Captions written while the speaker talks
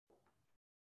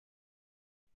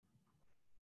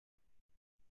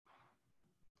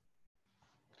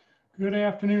Good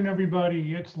afternoon,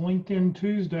 everybody. It's LinkedIn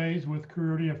Tuesdays with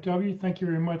CareerDFW. Thank you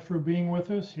very much for being with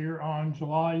us here on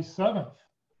July 7th.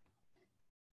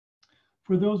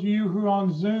 For those of you who are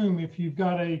on Zoom, if you've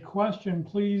got a question,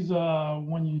 please,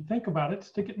 when you think about it,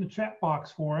 stick it in the chat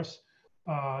box for us.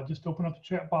 Just open up the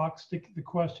chat box, stick the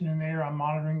question in there. I'm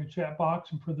monitoring the chat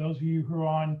box. And for those of you who are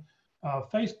on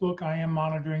Facebook, I am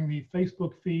monitoring the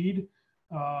Facebook feed.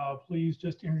 Please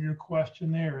just enter your question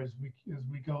there as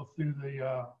we go through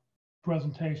the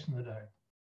presentation today.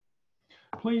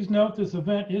 Please note this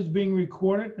event is being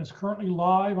recorded and is currently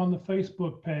live on the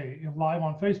Facebook page, live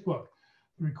on Facebook.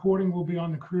 The recording will be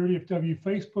on the CareerDFW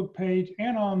Facebook page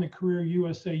and on the Career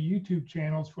USA YouTube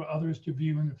channels for others to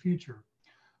view in the future.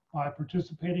 By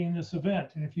participating in this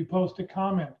event, and if you post a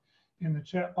comment in the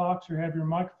chat box or have your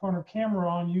microphone or camera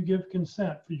on, you give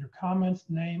consent for your comments,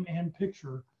 name, and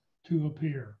picture to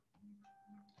appear.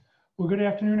 Well, good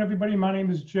afternoon, everybody. My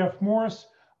name is Jeff Morris.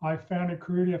 I founded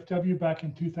CareerDFW back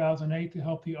in 2008 to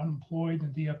help the unemployed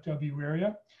in the DFW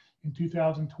area. In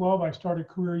 2012, I started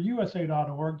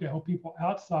CareerUSA.org to help people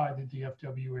outside the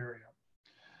DFW area.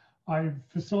 I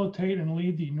facilitate and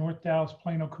lead the North Dallas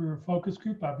Plano Career Focus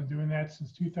Group. I've been doing that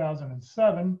since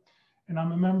 2007, and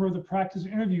I'm a member of the Practice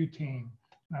Interview Team.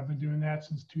 I've been doing that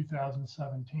since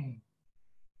 2017.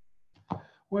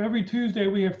 Well, every Tuesday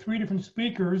we have 3 different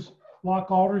speakers.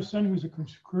 Locke Alderson, who's a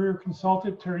career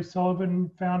consultant, Terry Sullivan,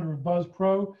 founder of Buzz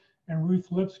Pro, and Ruth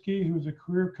Lipsky, who is a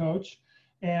career coach.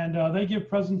 And they give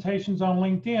presentations on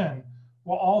LinkedIn.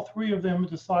 Well, all 3 of them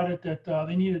decided that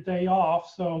they need a day off,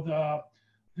 so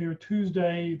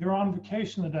they're on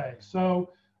vacation today.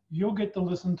 So you'll get to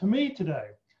listen to me today.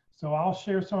 So I'll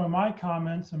share some of my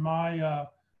comments and my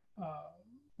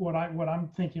what I'm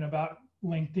thinking about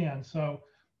LinkedIn. So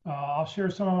I'll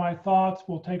share some of my thoughts.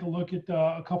 We'll take a look at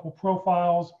a couple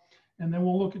profiles, and then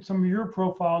we'll look at some of your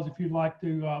profiles if you'd like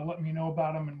to let me know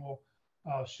about them, and we'll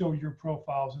show your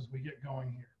profiles as we get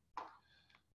going here.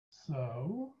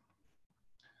 So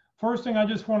first thing I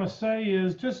just want to say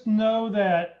is just know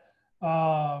that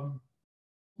learn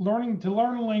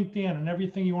LinkedIn and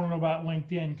everything you want to know about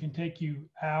LinkedIn can take you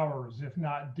hours, if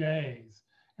not days.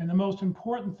 And the most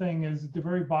important thing is at the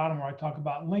very bottom where I talk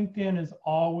about LinkedIn is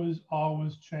always,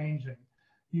 always changing.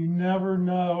 You never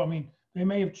know. I mean, they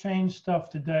may have changed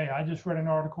stuff today. I just read an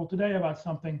article today about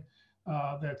something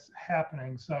that's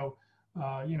happening. So,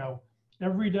 you know,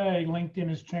 every day LinkedIn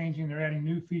is changing. They're adding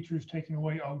new features, taking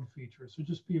away old features. So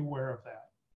just be aware of that.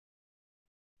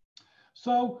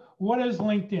 So what is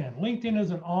LinkedIn? LinkedIn is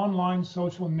an online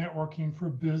social networking for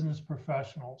business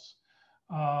professionals.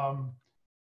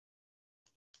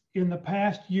 In the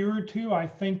past year or two, I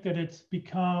think that it's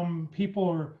become, people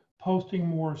are posting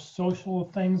more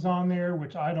social things on there,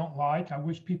 which I don't like. I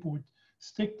wish people would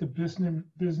stick to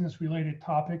business related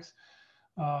topics.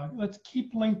 Let's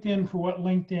keep LinkedIn for what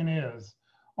LinkedIn is.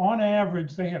 On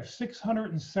average, they have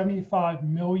 675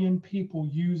 million people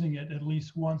using it at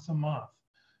least once a month.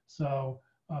 So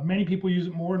many people use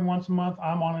it more than once a month.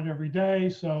 I'm on it every day,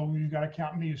 so you've got to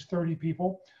count me as 30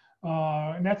 people.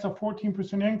 And that's a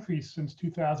 14% increase since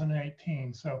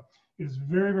 2018. So it is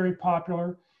very, very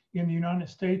popular. In the United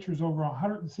States, there's over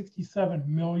 167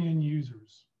 million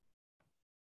users.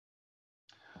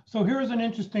 So here's an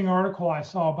interesting article I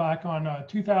saw back on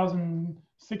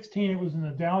 2016. It was in the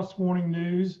Dallas Morning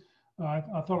News. I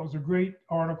thought it was a great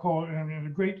article and a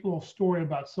great little story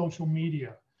about social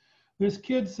media. This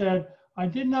kid said, "I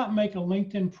did not make a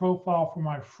LinkedIn profile for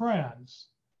my friends.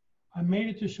 I made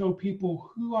it to show people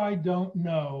who I don't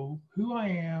know, who I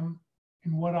am,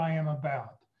 and what I am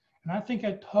about." And I think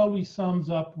that totally sums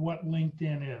up what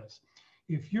LinkedIn is.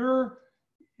 If you're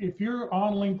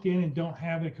on LinkedIn and don't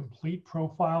have a complete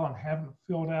profile and haven't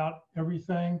filled out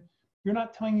everything, you're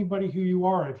not telling anybody who you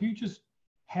are. If you just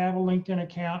have a LinkedIn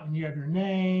account and you have your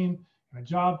name and a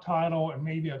job title and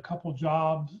maybe a couple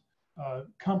jobs,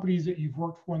 companies that you've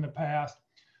worked for in the past,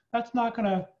 that's not going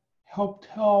to help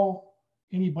tell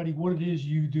anybody what it is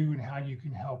you do and how you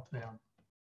can help them.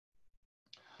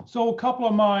 So a couple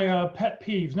of my pet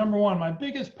peeves. Number one, my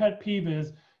biggest pet peeve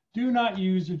is do not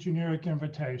use a generic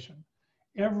invitation.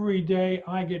 Every day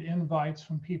I get invites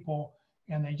from people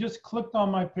and they just clicked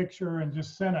on my picture and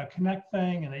just sent a connect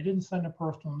thing and they didn't send a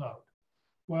personal note.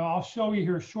 Well, I'll show you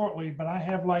here shortly, but I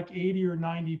have like 80 or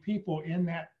 90 people in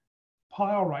that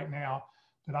pile right now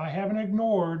that I haven't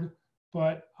ignored,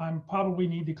 but I probably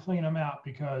need to clean them out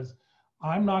because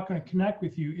I'm not going to connect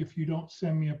with you if you don't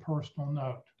send me a personal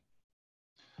note.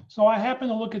 So I happened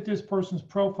to look at this person's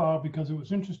profile because it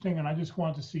was interesting and I just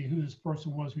wanted to see who this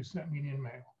person was who sent me an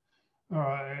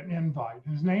invite.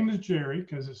 His name is Jerry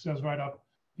because it says right up,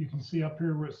 you can see up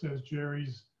here where it says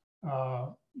Jerry's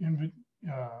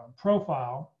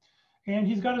profile. And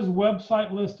he's got his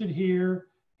website listed here,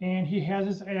 and he has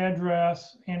his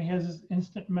address, and he has his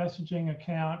instant messaging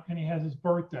account, and he has his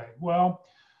birthday. Well,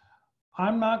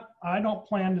 I don't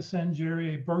plan to send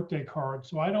Jerry a birthday card,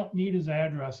 so I don't need his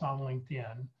address on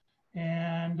LinkedIn.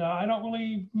 And I don't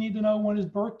really need to know when his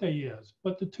birthday is.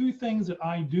 But the two things that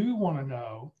I do want to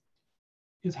know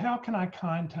is how can I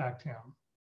contact him?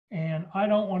 And I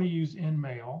don't want to use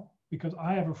InMail because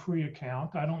I have a free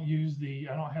account. I don't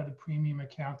have the premium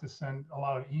account to send a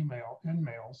lot of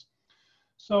InMails.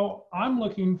 So I'm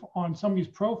looking on somebody's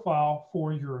profile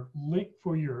for your link,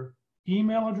 for your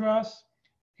email address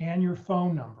and your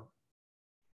phone number.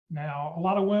 Now, a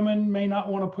lot of women may not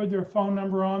want to put their phone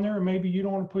number on there, or maybe you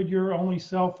don't want to put your only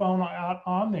cell phone out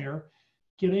on there.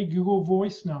 Get a Google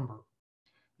Voice number.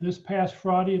 This past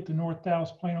Friday at the North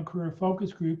Dallas Plano Career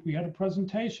Focus Group, we had a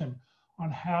presentation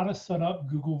on how to set up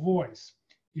Google Voice.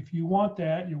 If you want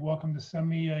that, you're welcome to send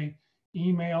me an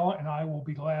email and I will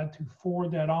be glad to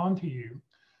forward that on to you.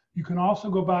 You can also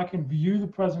go back and view the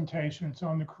presentation. It's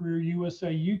on the Career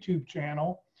USA YouTube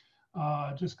channel.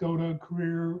 Just go to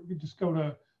Career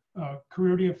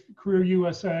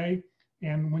USA,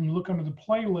 and when you look under the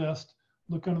playlist,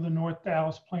 look under the North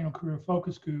Dallas Plano Career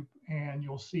Focus Group, and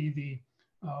you'll see the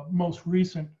most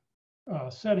recent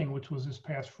setting, which was this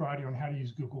past Friday, on how to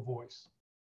use Google Voice.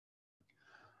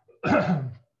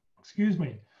 Excuse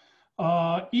me.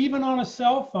 Even on a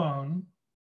cell phone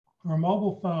or a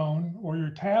mobile phone or your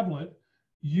tablet,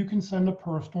 you can send a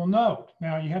personal note.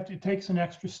 Now, it takes an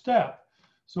extra step.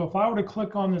 So if I were to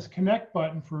click on this connect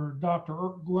button for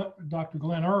Dr.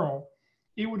 Glenn Earl,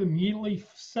 it would immediately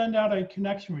send out a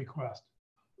connection request.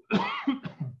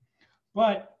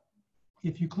 But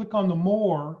if you click on the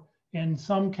more, in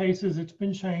some cases it's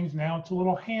been changed, now it's a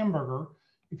little hamburger.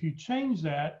 If you change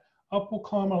that, up will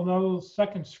come another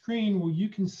second screen where you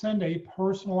can send a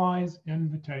personalized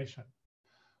invitation.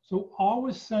 So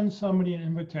always send somebody an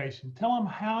invitation. Tell them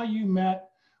how you met,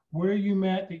 where you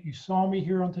met, that you saw me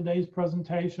here on today's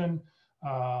presentation,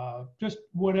 just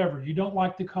whatever. You don't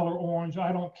like the color orange,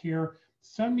 I don't care.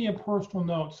 Send me a personal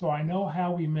note so I know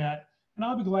how we met, and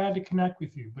I'll be glad to connect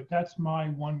with you. But that's my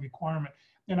one requirement.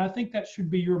 And I think that should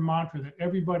be your mantra, that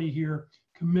everybody here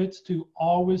commits to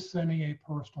always sending a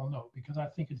personal note, because I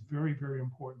think it's very, very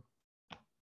important.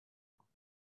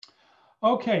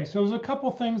 Okay, so there's a couple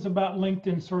things about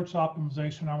LinkedIn search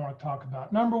optimization I want to talk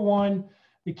about. Number one,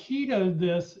 the key to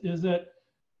this is that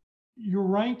your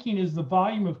ranking is the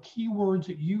volume of keywords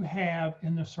that you have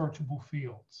in the searchable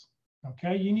fields.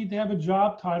 Okay, you need to have a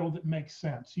job title that makes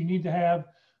sense. You need to have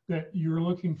that you're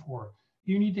looking for.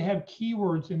 You need to have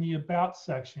keywords in the about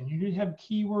section. You need to have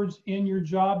keywords in your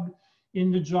job,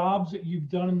 in the jobs that you've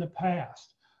done in the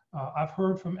past. I've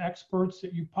heard from experts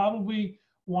that you probably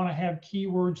want to have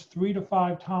keywords 3 to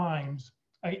 5 times,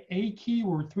 a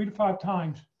keyword 3 to 5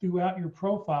 times throughout your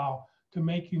profile to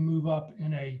make you move up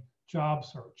in a job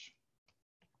search.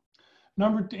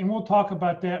 And we'll talk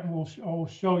about that, and I'll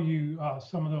show you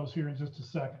some of those here in just a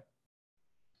second.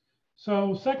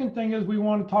 So second thing is we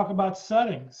want to talk about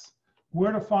settings,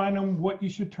 where to find them, what you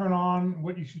should turn on,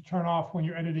 what you should turn off when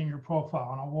you're editing your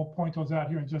profile. And I will point those out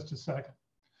here in just a second.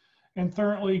 And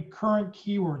thirdly, current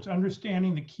keywords,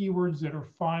 understanding the keywords that are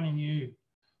finding you.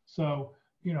 So,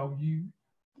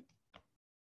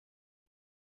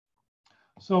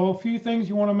 so a few things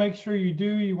you want to make sure you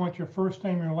do. You want your first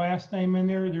name and your last name in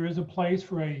there. There is a place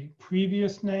for a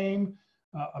previous name,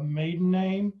 a maiden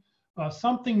name.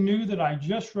 Something new that I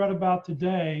just read about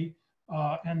today,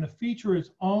 and the feature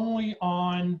is only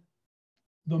on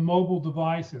the mobile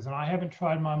devices. And I haven't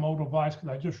tried my mobile device because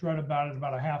I just read about it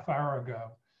about a half hour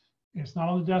ago. It's not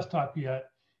on the desktop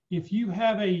yet. If you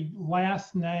have a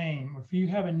last name, if you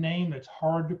have a name that's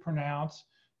hard to pronounce,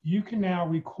 you can now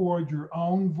record your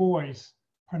own voice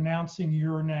pronouncing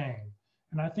your name.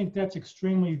 And I think that's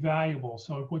extremely valuable.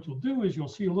 So what you'll do is you'll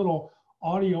see a little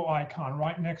audio icon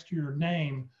right next to your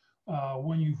name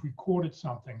when you've recorded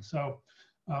something. So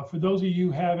for those of you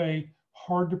who have a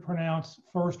hard to pronounce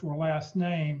first or last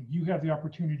name, you have the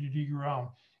opportunity to do your own.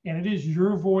 And it is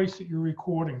your voice that you're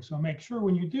recording. So make sure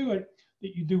when you do it,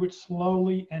 that you do it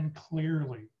slowly and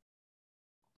clearly.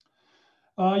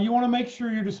 You want to make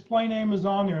sure your display name is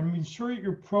on there, and ensure that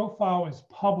your profile is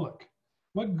public.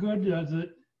 What good does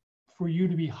it for you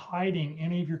to be hiding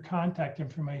any of your contact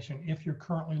information if you're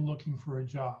currently looking for a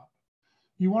job?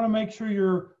 You want to make sure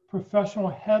your professional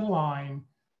headline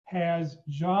has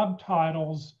job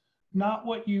titles, not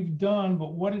what you've done,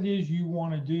 but what it is you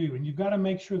want to do. And you've got to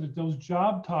make sure that those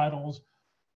job titles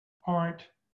aren't,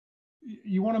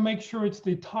 you want to make sure it's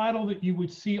the title that you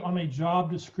would see on a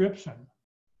job description.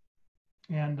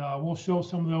 And we'll show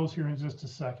some of those here in just a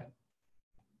second.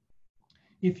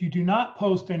 If you do not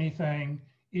post anything,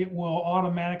 it will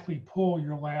automatically pull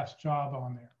your last job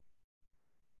on there.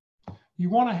 You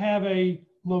want to have a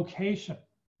location,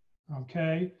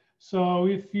 okay? So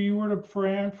if you were to,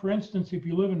 for instance, if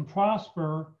you live in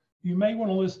Prosper, you may want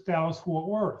to list Dallas-Fort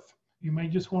Worth. You may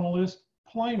just want to list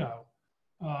Plano.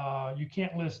 You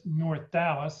can't list North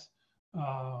Dallas.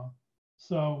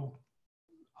 So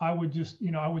I would just,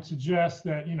 I would suggest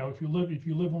that, if you live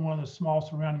in one of the small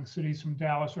surrounding cities from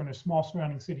Dallas or in a small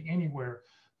surrounding city anywhere,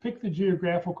 pick the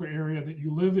geographical area that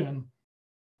you live in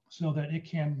so that it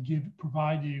can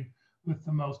provide you with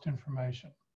the most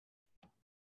information.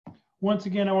 Once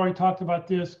again, I already talked about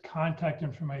this, contact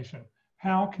information.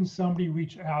 How can somebody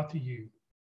reach out to you?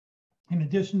 In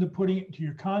addition to putting it into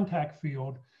your contact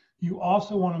field, you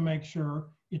also want to make sure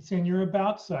it's in your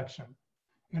about section.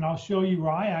 And I'll show you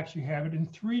where I actually have it in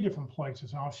 3 different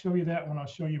places. And I'll show you that when I'll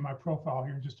show you my profile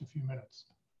here in just a few minutes.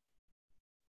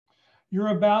 Your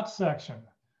about section.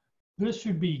 This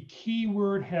should be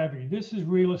keyword heavy. This is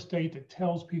real estate that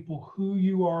tells people who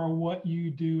you are, what you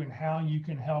do, and how you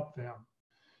can help them.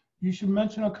 You should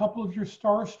mention a couple of your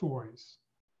star stories.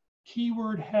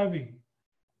 Keyword heavy.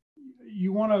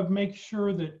 You want to make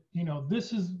sure that,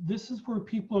 this is where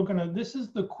people are going to, this is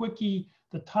the quickie,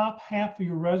 the top half of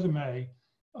your resume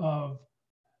of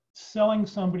selling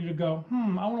somebody to go,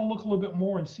 I want to look a little bit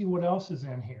more and see what else is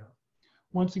in here.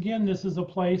 Once again, this is a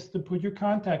place to put your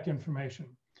contact information.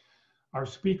 Our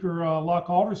speaker, Luck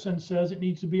Alderson, says it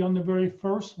needs to be on the very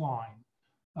first line.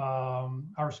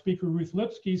 Our speaker, Ruth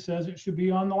Lipsky, says it should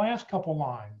be on the last couple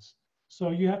lines. So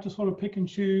you have to sort of pick and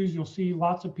choose. You'll see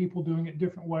lots of people doing it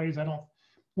different ways.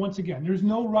 Once again, there's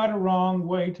no right or wrong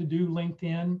way to do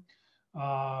LinkedIn.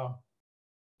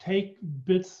 Take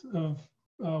bits of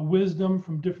wisdom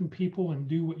from different people and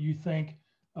do what you think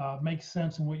makes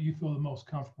sense and what you feel the most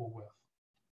comfortable with.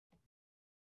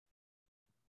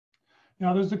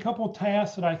 Now, there's a couple of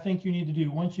tasks that I think you need to do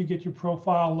once you get your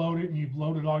profile loaded and you've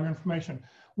loaded all your information.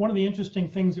 One of the interesting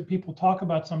things that people talk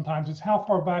about sometimes is how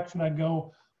far back should I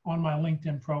go on my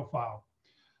LinkedIn profile?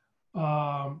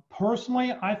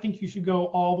 Personally, I think you should go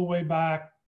all the way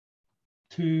back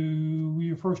to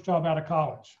your first job out of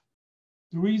college.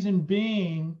 The reason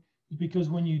being is because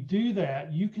when you do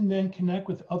that, you can then connect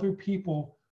with other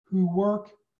people who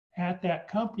work at that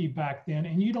company back then,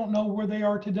 and you don't know where they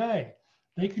are today.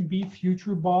 They could be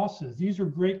future bosses. These are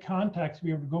great contacts to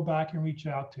be able to go back and reach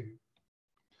out to.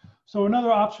 So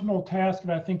another optional task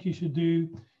that I think you should do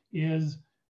is,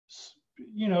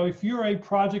 if you're a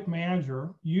project manager,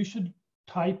 you should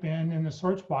type in the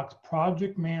search box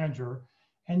project manager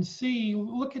and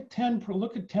look at 10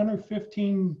 or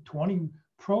 15, 20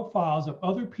 profiles of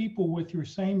other people with your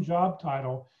same job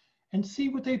title and see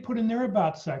what they put in their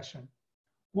about section.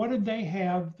 What did they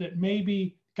have that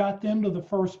maybe got them to the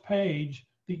first page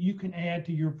that you can add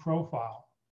to your profile?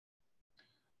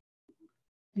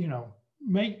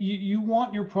 You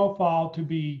want your profile to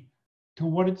be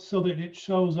so that it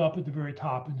shows up at the very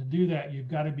top. And to do that, you've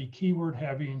got to be keyword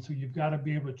heavy. And so you've got to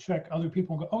be able to check other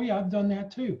people and go, oh yeah, I've done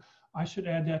that too. I should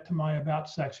add that to my about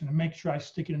section and make sure I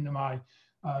stick it into my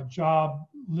job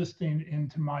listing,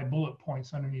 into my bullet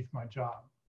points underneath my job.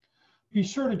 Be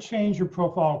sure to change your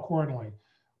profile accordingly.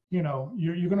 You're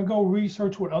going to go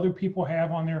research what other people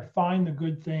have on there, find the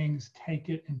good things, take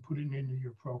it and put it into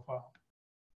your profile.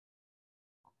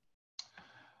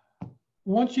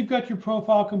 Once you've got your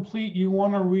profile complete, you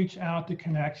want to reach out to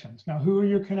connections. Now, who are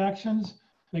your connections?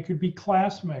 They could be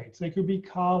classmates, they could be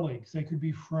colleagues, they could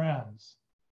be friends.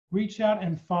 Reach out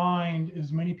and find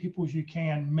as many people as you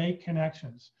can, make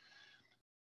connections.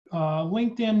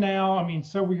 LinkedIn now,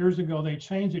 several years ago, they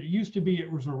changed it. It used to be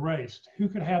it was erased. Who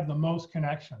could have the most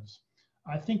connections?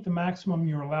 I think the maximum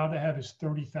you're allowed to have is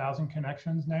 30,000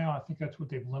 connections now. I think that's what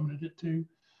they've limited it to.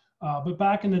 But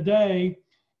back in the day,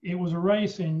 it was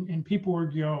erased and people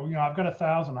would go, I've got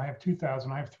 1,000, I have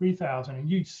 2,000, I have 3,000, and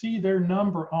you'd see their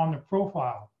number on the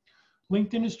profile.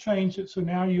 LinkedIn has changed it, so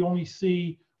now you only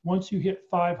see, once you hit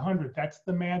 500, that's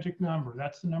the magic number.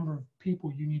 That's the number of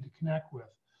people you need to connect with.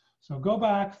 So go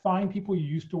back, find people you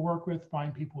used to work with,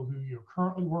 find people who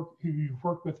you've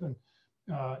worked with in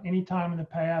any time in the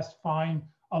past, find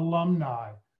alumni,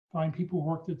 find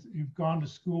people who've gone to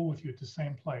school with you at the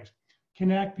same place.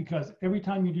 Connect, because every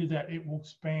time you do that, it will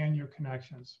expand your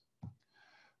connections.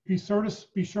 Be sure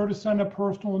to send a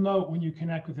personal note when you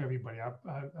connect with everybody.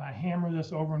 I hammer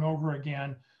this over and over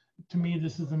again. To me,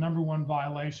 this is the #1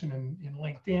 violation in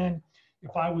LinkedIn.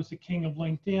 If I was the king of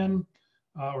LinkedIn,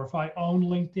 or if I owned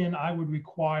LinkedIn, I would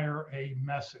require a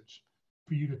message.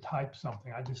 for you to type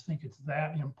something. I just think it's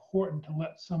that important to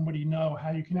let somebody know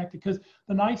how you connect it. Because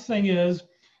the nice thing is,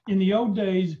 in the old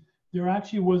days, there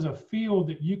actually was a field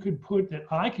that you could put that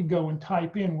I could go and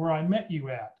type in where I met you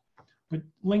at. But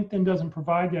LinkedIn doesn't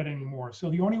provide that anymore. So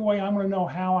the only way I'm going to know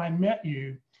how I met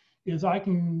you is I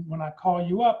can, when I call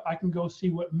you up, I can go see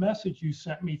what message you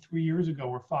sent me 3 years ago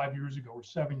or 5 years ago or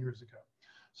 7 years ago.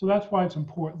 So that's why it's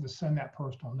important to send that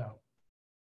personal note.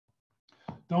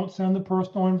 Don't send the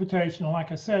personal invitation. And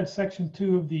like I said, section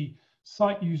 2 of the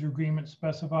site user agreement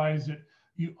specifies that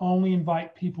you only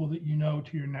invite people that you know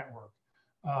to your network.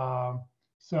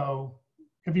 So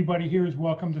everybody here is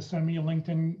welcome to send me a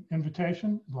LinkedIn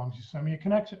invitation as long as you send me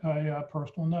a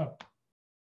personal note.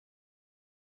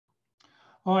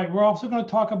 All right, we're also going to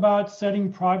talk about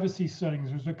setting privacy settings.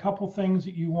 There's a couple things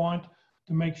that you want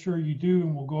to make sure you do,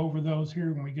 and we'll go over those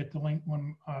here when we get the link,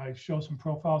 when I show some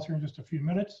profiles here in just a few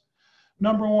minutes.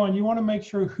 Number one, you want to make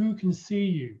sure who can see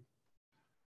you.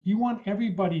 You want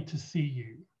everybody to see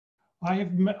you.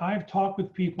 I've talked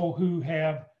with people who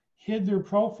have hid their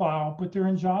profile, but they're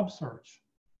in job search.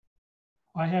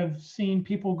 I have seen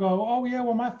people go, oh yeah,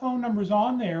 well, my phone number's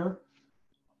on there.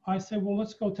 I said, well,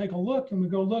 let's go take a look. And we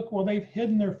go, look, well, they've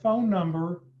hidden their phone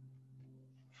number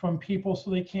from people so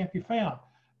they can't be found.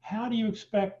 How do you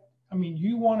expect, I mean,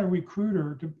 you want a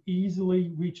recruiter to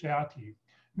easily reach out to you.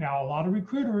 Now, a lot of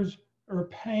recruiters are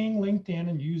paying LinkedIn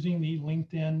and using the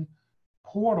LinkedIn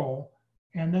portal,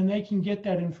 and then they can get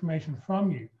that information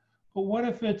from you. But what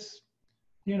if it's,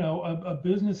 you know, a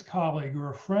business colleague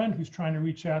or a friend who's trying to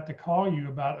reach out to call you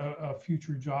about a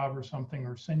future job or something,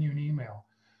 or send you an email?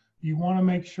 You want to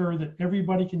make sure that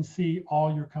everybody can see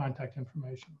all your contact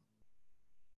information.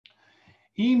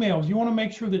 Emails, you want to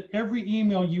make sure that every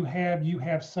email you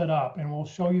have set up, and we'll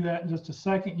show you that in just a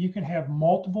second. You can have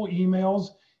multiple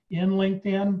emails in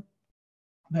LinkedIn.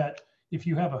 That if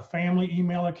you have a family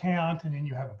email account, and then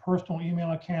you have a personal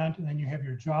email account, and then you have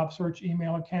your job search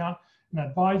email account, and I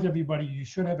advise everybody you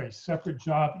should have a separate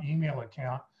job email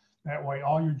account. That way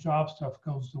all your job stuff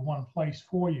goes to one place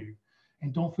for you.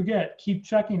 And don't forget, keep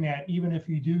checking that even if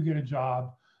you do get a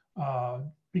job,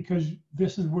 because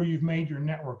this is where you've made your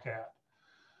network at.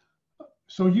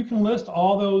 So you can list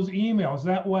all those emails.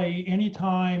 That way,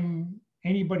 anytime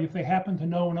anybody, if they happen to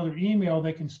know another email,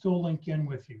 they can still link in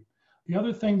with you. The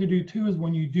other thing to do too is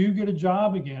when you do get a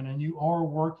job again and you are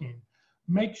working,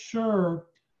 make sure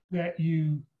that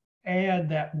you add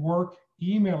that work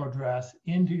email address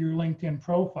into your LinkedIn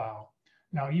profile.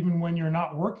 Now, even when you're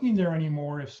not working there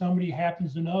anymore, if somebody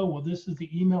happens to know, well, this is the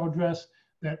email address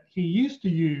that he used to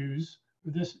use,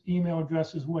 or this email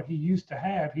address is what he used to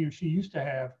have, he or she used to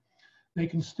have, they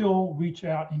can still reach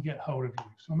out and get hold of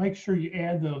you. So make sure you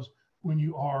add those when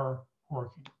you are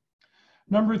working.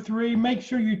 Number 3, make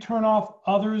sure you turn off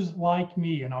others like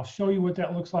me, and I'll show you what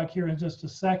that looks like here in just a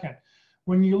second.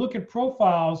 When you look at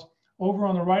profiles over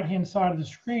on the right-hand side of the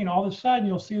screen, all of a sudden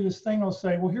you'll see this thing that'll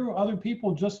say, well, here are other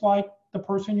people just like the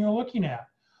person you're looking at.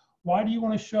 Why do you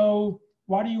want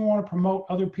to promote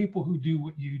other people who do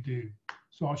what you do?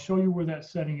 So I'll show you where that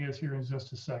setting is here in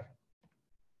just a second.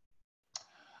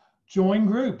 Join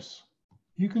groups.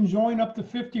 You can join up to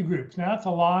 50 groups. Now that's a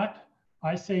lot.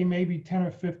 I say maybe 10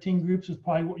 or 15 groups is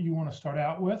probably what you want to start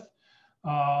out with.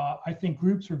 I think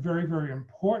groups are very, very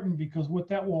important, because what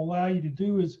that will allow you to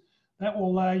do is that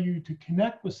will allow you to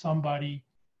connect with somebody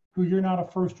who you're not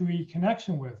a first-degree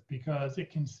connection with, because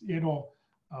it'll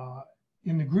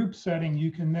in the group setting,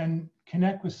 you can then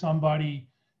connect with somebody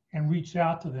and reach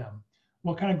out to them.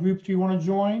 What kind of groups do you want to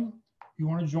join? You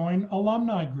want to join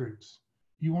alumni groups.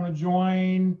 You want to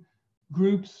join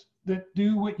groups that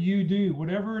do what you do,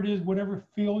 whatever it is, whatever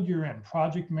field you're in,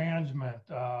 project management,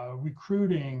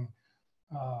 recruiting,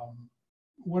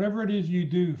 whatever it is you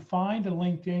do, find a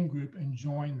LinkedIn group and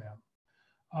join them.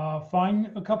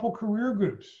 Find a couple career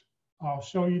groups. I'll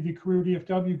show you the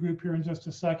CareerDFW group here in just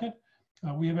a second.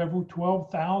 We have over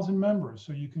 12,000 members,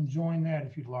 so you can join that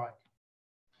if you'd like.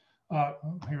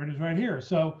 Here it is right here.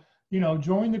 So, you know,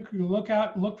 join the,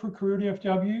 look for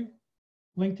CareerDFW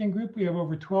LinkedIn group. We have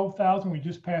over 12,000. We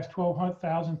just passed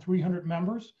 12,300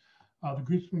 members. The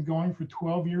group's been going for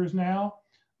 12 years now.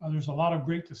 There's a lot of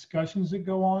great discussions that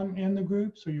go on in the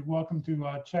group, so you're welcome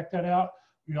to check that out.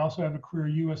 We also have a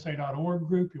careerusa.org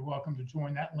group. You're welcome to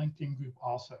join that LinkedIn group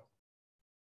also.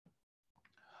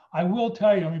 I will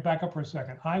tell you, let me back up for a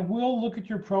second. I will look at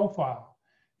your profile.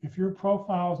 If your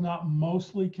profile is not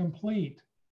mostly complete,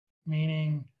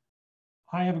 meaning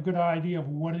I have a good idea of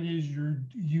what it is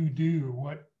you do,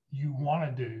 what you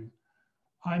want to do,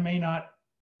 I may not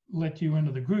let you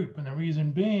into the group. And the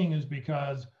reason being is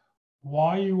because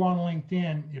why are you on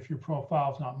LinkedIn if your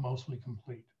profile is not mostly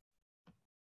complete?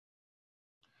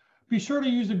 Be sure to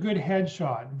use a good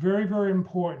headshot. Very, very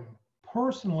important.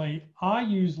 Personally, I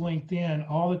use LinkedIn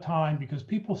all the time because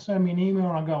people send me an email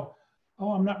and I go,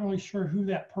 oh, I'm not really sure who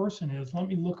that person is. Let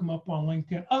me look them up on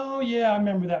LinkedIn. Oh, yeah, I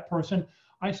remember that person.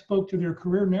 I spoke to their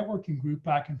career networking group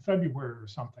back in February or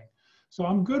something. So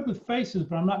I'm good with faces,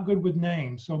 but I'm not good with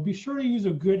names. So be sure to use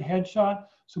a good headshot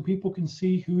so people can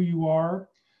see who you are.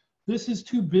 This is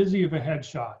too busy of a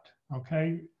headshot,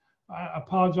 okay? I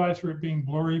apologize for it being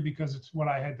blurry because it's what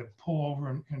I had to pull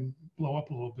over and blow up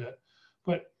a little bit.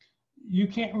 But you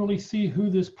can't really see who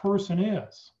this person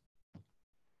is.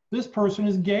 This person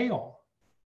is Gail.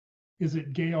 Is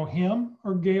it Gail him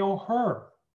or Gail her?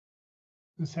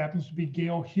 This happens to be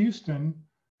Gail Houston,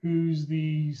 who's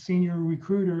the senior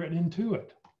recruiter at Intuit.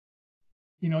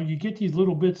 You know, you get these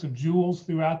little bits of jewels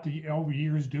throughout the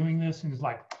years doing this, and it's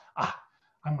like,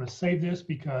 I'm going to save this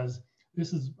because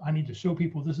I need to show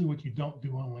people this is what you don't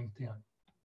do on LinkedIn.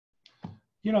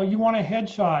 You know, you want a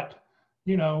headshot,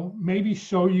 you know, maybe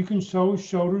you can show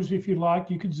shoulders if you like.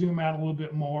 You could zoom out a little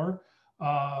bit more.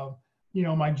 You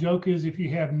know, my joke is if you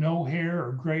have no hair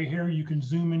or gray hair, you can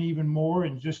zoom in even more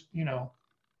and just, you know,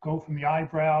 go from the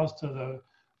eyebrows to the,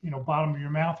 you know, bottom of your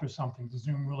mouth or something to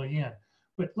zoom really in.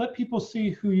 But let people see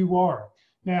who you are.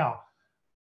 Now,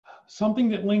 something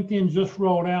that LinkedIn just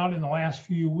rolled out in the last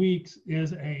few weeks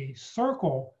is a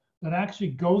circle that actually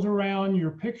goes around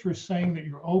your picture saying that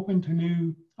you're open to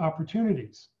new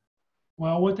opportunities.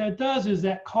 Well, what that does is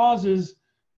that causes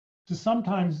to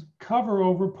sometimes cover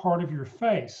over part of your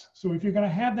face. So if you're going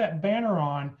to have that banner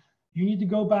on, you need to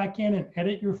go back in and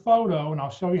edit your photo, and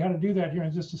I'll show you how to do that here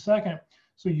in just a second.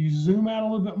 So you zoom out a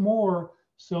little bit more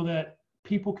so that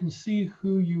people can see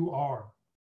who you are.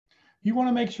 You want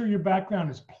to make sure your background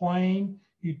is plain.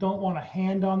 You don't want a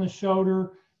hand on the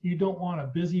shoulder. You don't want a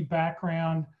busy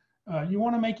background. You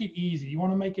want to make it easy. You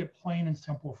want to make it plain and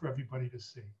simple for everybody to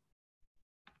see.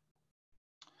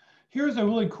 Here's a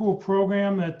really cool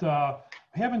program that I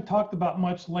haven't talked about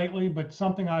much lately, but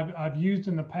something I've used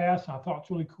in the past. And I thought it's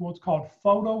really cool. It's called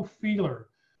Photo Feeler,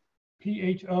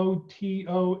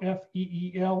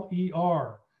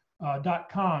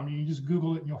 PHOTOFEELER.com. You can just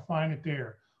Google it and you'll find it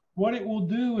there. What it will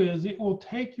do is it will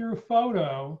take your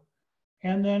photo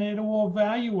and then it will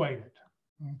evaluate it.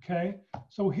 Okay,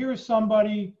 so here's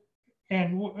somebody,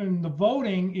 and the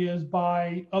voting is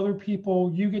by other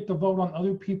people. You get to vote on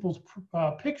other people's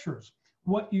pictures,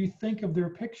 what you think of their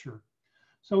picture.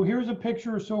 So here's a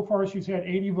picture. So far she's had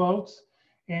 80 votes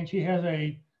and she has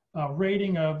a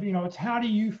rating of, you know, it's how do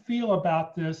you feel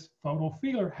about this photo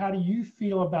feeler? How do you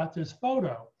feel about this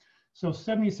photo? So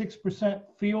 76%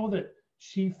 feel that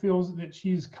she feels that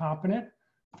she's competent,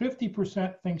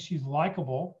 50% thinks she's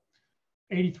likable,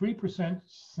 83%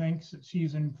 thinks that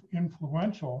she's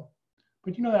influential.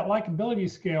 But you know, that likability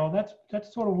scale,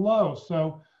 that's sort of low.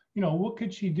 So, you know, what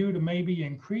could she do to maybe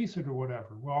increase it or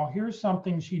whatever? Well, here's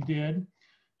something she did.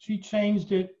 She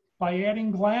changed it by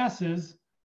adding glasses.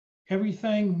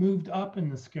 Everything moved up in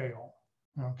the scale,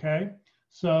 okay?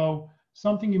 So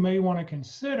something you may want to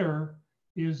consider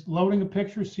is loading a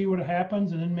picture, see what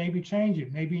happens, and then maybe change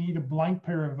it. Maybe you need a blank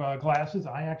pair of glasses.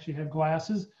 I actually have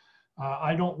glasses.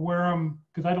 I don't wear them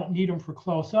because I don't need them for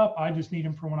close up. I just need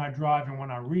them for when I drive and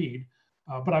when I read.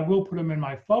 But I will put them in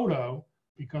my photo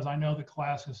because I know that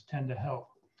glasses tend to help.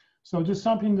 So just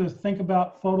something to think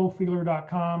about,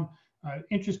 photofeeler.com.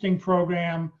 Interesting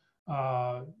program.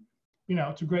 You know,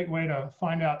 it's a great way to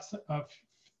find out a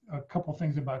couple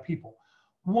things about people.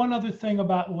 One other thing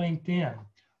about LinkedIn.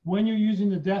 When you're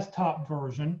using the desktop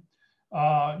version,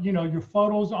 you know, your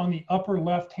photos on the upper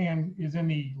left-hand is in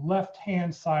the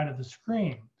left-hand side of the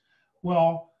screen.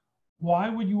 Well, why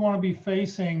would you want to be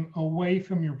facing away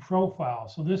from your profile?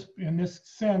 So this, in this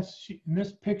sense, in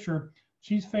this picture,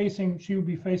 she would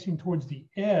be facing towards the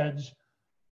edge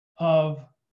of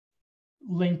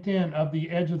LinkedIn, of the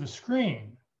edge of the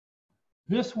screen.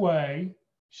 This way,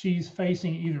 she's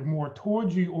facing either more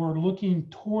towards you or looking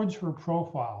towards her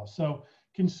profile. So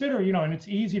consider, you know, and it's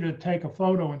easy to take a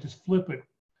photo and just flip it,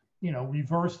 you know,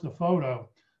 reverse the photo.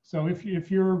 So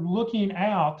if you're looking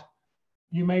out,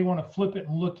 you may want to flip it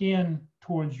and look in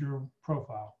towards your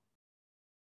profile.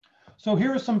 So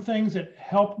here are some things that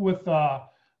help with,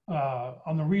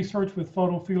 on the research with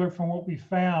Photo Feeler. From what we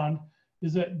found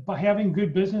is that by having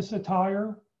good business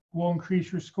attire will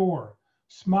increase your score.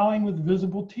 Smiling with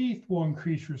visible teeth will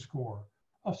increase your score.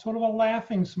 A sort of a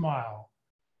laughing smile,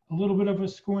 a little bit of a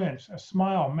squint, a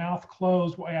smile, mouth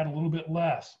closed will add a little bit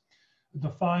less. A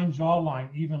defined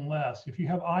jawline, even less. If you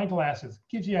have eyeglasses,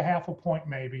 gives you a half a point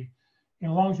maybe.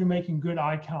 And as long as you're making good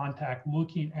eye contact,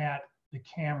 looking at the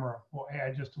camera will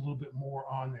add just a little bit more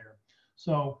on there.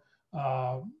 So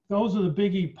Those are the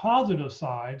biggie positive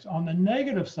sides. On the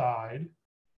negative side,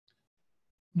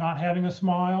 not having a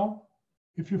smile.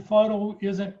 If your photo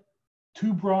isn't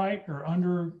too bright or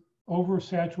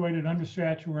oversaturated,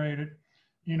 undersaturated,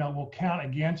 will count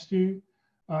against you.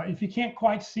 If you can't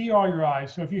quite see all your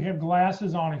eyes, so if you have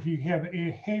glasses on, if you have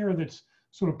a hair that's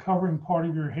sort of covering part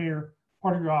of your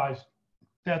eyes,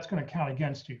 that's going to count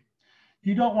against you.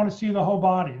 You don't want to see the whole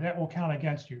body. That will count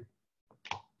against you.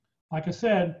 Like I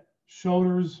said,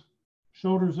 shoulders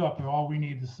up are all we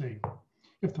need to see.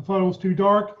 If the photo is too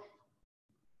dark,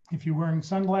 if you're wearing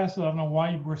sunglasses, I don't know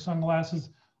why you'd wear sunglasses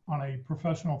on a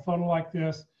professional photo like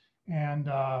this. And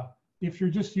if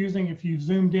you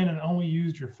zoomed in and only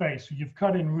used your face, so you've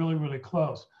cut in really, really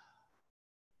close,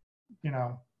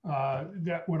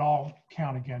 that would all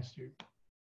count against you.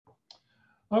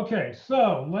 Okay,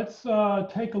 so let's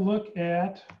take a look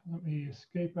at, let me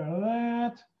escape out of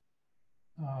that.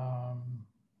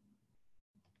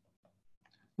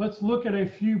 Let's look at a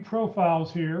few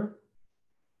profiles here.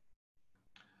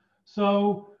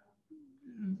 So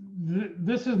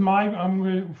this is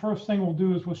first thing we'll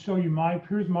do is we'll show you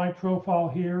here's my profile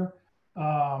here.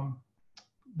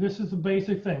 This is the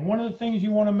basic thing. One of the things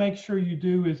you want to make sure you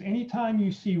do is anytime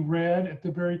you see red at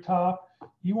the very top,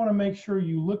 you want to make sure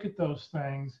you look at those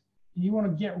things. You want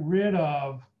to get rid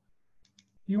of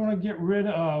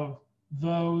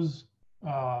those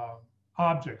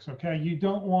objects, okay? You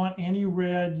don't want any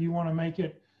red. You want to make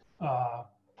it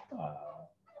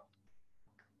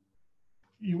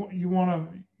you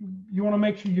want to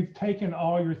make sure you've taken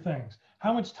all your things.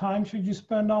 How much time should you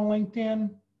spend on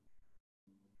LinkedIn?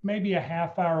 Maybe a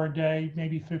half hour a day,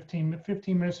 maybe 15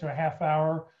 minutes or a half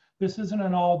hour. This isn't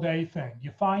an all day thing. You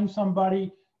find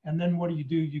somebody and then what do?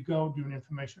 You go do an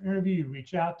information interview, you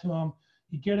reach out to them,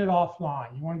 you get it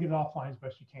offline. You want to get it offline as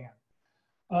best you can.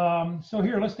 So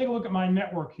here, let's take a look at my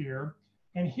network here.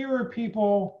 And here are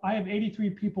people, I have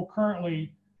 83 people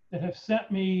currently that have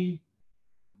sent me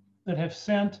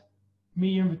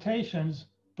invitations,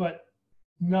 but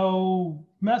no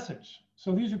message.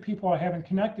 So these are people I haven't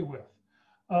connected with.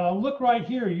 Look right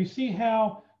here. You see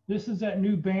how this is that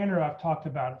new banner I've talked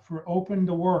about for open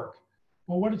to work.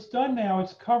 Well, what it's done now,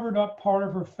 it's covered up part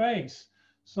of her face.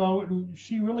 So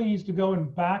she really needs to go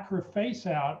and back her face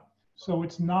out so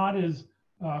it's not as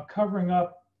covering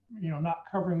up, not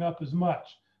covering up as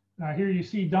much. Now here you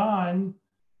see Don's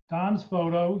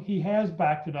photo. He has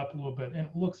backed it up a little bit and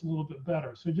it looks a little bit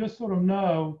better. So just sort of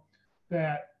know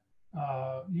that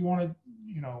you want to,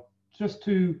 just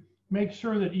to make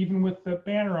sure that even with the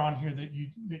banner on here that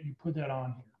you put that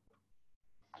on here.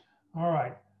 All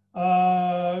right.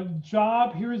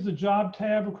 Job, here's the job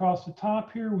tab across the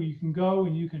top here where you can go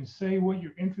and you can say what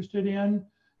you're interested in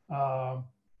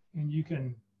and you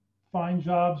can find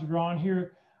jobs that are on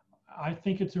here. I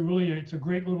think it's a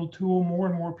great little tool. More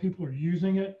and more people are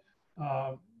using it.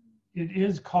 It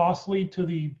is costly to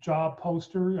the job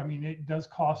poster. I mean, it does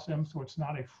cost them, so it's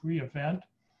not a free event.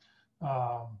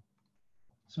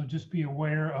 So just be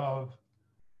aware of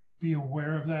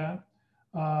that.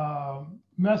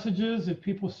 Messages, if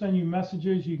people send you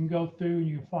messages, you can go through and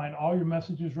you can find all your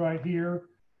messages right here,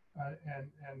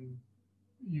 and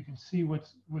you can see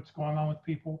what's going on with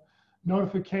people.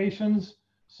 Notifications,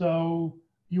 so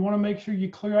you want to make sure you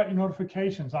clear out your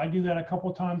notifications. I do that a couple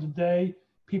of times a day.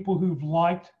 People who've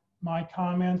liked my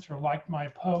comments or liked my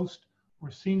post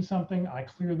or seen something, I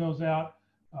clear those out.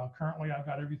 Currently, I've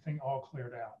got everything all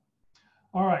cleared out.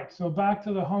 All right, so back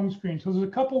to the home screen. So there's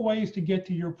a couple ways to get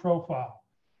to your profile.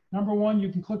 Number one, you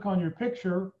can click on your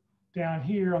picture down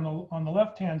here on the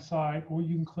left-hand side, or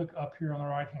you can click up here on the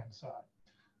right-hand side,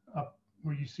 up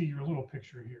where you see your little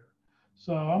picture here.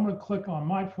 So I'm going to click on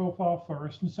my profile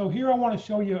first. And so here I want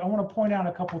to point out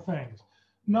a couple things.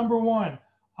 Number one,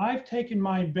 I've taken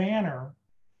my banner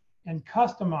and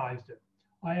customized it.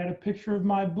 I had a picture of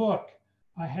my book.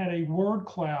 I had a word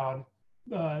cloud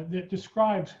that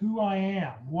describes who I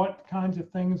am, what kinds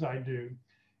of things I do.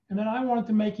 And then I wanted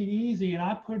to make it easy, and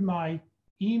I put my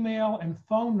email and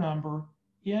phone number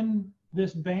in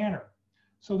this banner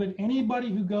so that anybody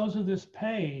who goes to this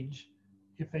page,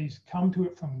 if they come to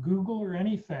it from Google or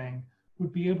anything,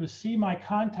 would be able to see my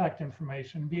contact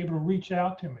information, be able to reach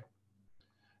out to me.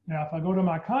 Now, if I go to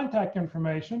my contact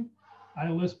information, I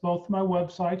list both my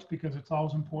websites because it's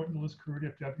always important to list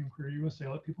CareerDFW and Career USA,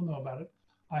 let people know about it.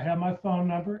 I have my phone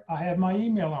number, I have my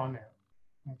email on there,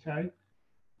 okay?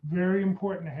 Very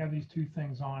important to have these two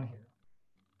things on here.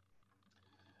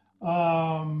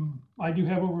 I do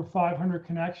have over 500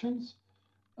 connections.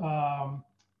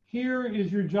 Here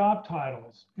is your job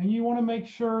titles. And you want to make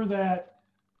sure that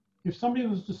if somebody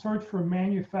was to search for a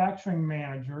manufacturing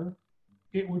manager,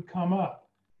 it would come up.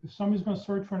 If somebody's going to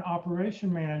search for an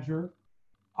operation manager,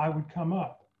 I would come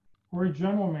up, or a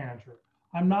general manager.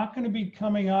 I'm not going to be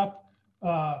coming up,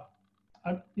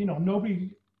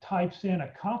 nobody types in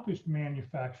accomplished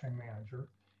manufacturing manager.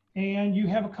 And you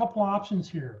have a couple options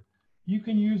here. You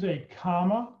can use a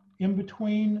comma in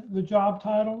between the job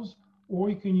titles, or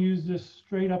you can use this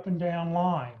straight up and down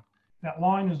line. That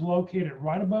line is located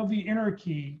right above the enter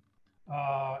key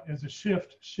as a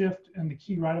shift, and the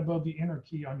key right above the enter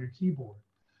key on your keyboard.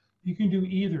 You can do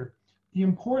either. The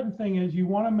important thing is you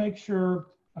want to make sure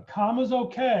a comma is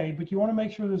okay, but you want to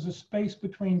make sure there's a space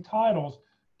between titles.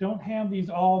 Don't have these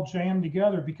all jammed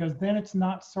together, because then it's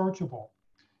not searchable.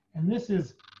 And this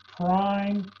is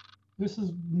prime. This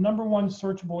is #1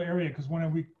 searchable area, because when a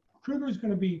recruiter is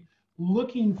going to be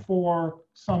looking for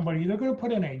somebody, they're going to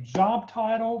put in a job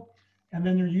title, and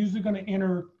then they're usually going to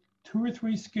enter 2 or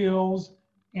 3 skills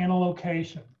and a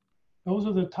location. Those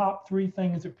are the top 3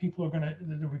 things that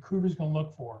the recruiter is going to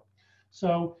look for.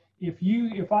 So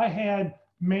if I had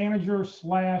manager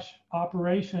 /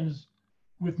 operations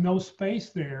with no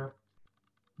space there,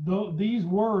 these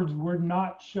words would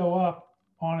not show up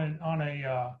on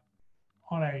a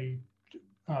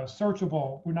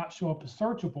searchable, would not show up as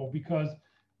searchable, because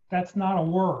that's not a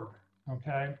word,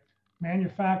 okay?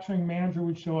 Manufacturing manager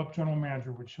would show up, general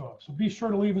manager would show up. So be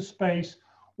sure to leave a space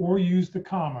or use the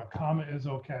comma. Comma is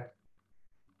okay.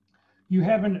 You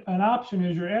have an option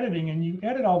as you're editing, and you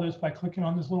edit all this by clicking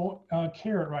on this little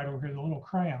caret right over here, the little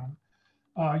crayon.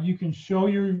 You can show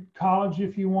your college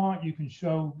if you want. You can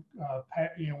show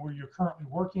where you're currently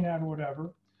working at or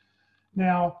whatever.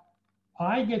 Now,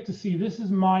 I get to see, this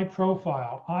is my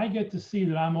profile. I get to see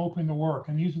that I'm open to work,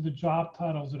 and these are the job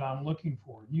titles that I'm looking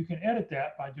for. You can edit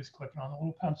that by just clicking on the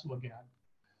little pencil again.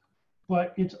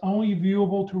 But it's only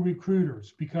viewable to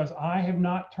recruiters, because I have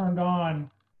not turned on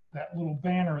that little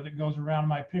banner that goes around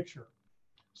my picture.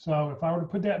 So if I were to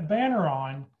put that banner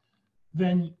on,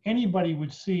 then anybody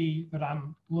would see that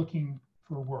I'm looking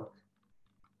for work.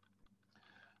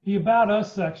 The About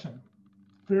Us section,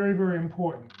 very, very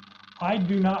important. I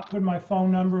do not put my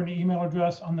phone number and email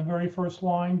address on the very first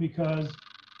line, because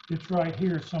it's right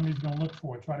here. Somebody's going to look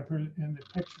for it, try to put it in the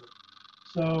picture.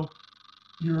 So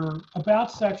your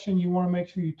About section, you want to make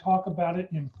sure you talk about it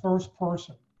in first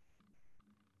person.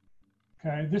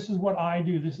 Okay, this is what I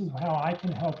do. This is how I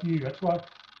can help you. That's what,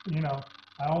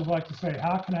 I always like to say,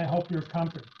 how can I help your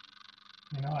company?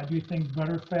 I do things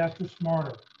better, faster,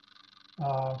 smarter.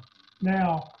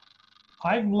 Now,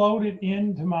 I've loaded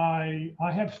into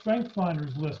I have strength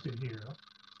finders listed here.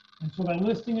 And so by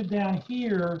listing it down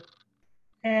here,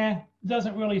 it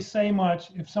doesn't really say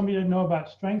much if somebody didn't know about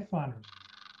strength finders.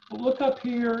 But look up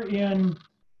here in,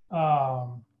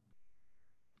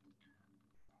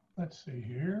 let's see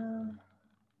here.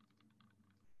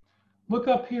 Look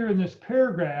up here in this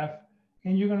paragraph,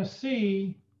 and you're going to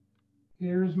see,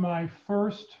 here's my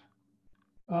first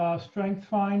strength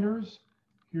finders.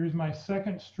 Here's my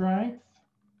second strength.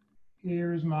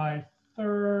 Here's my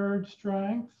third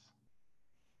strength.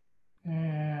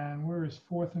 And where is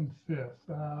 4th and 5th?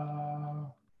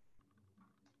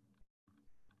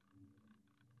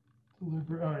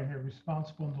 Deliver, oh, here,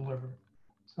 responsible and deliver.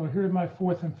 So here's my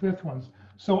 4th and 5th ones.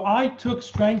 So I took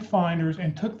strength finders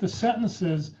and took the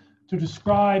sentences to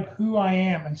describe who I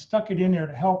am and stuck it in there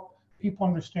to help people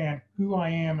understand who I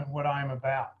am and what I'm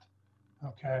about.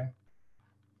 Okay.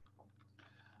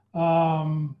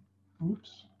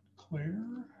 Oops, clear.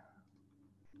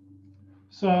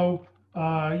 So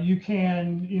you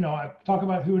can, I talk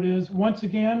about who it is. Once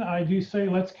again, I do say,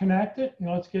 let's connect it.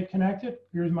 Let's get connected.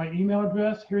 Here's my email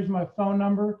address. Here's my phone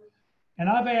number. And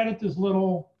I've added this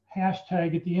little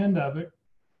hashtag at the end of it.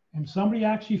 And somebody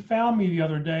actually found me the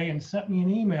other day and sent me an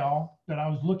email that I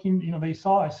was looking, they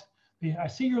saw us. I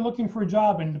see you're looking for a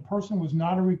job, and the person was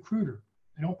not a recruiter.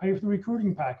 They don't pay for the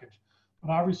recruiting package. But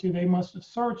obviously they must have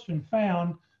searched and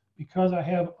found, because I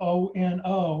have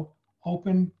ONO,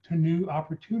 open to new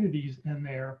opportunities in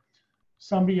there,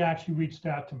 somebody actually reached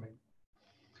out to me.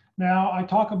 Now I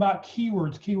talk about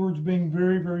keywords being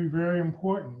very, very, very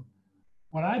important.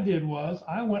 What I did was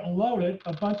I went and loaded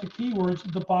a bunch of keywords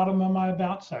at the bottom of my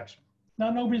About section. Now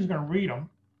nobody's going to read them,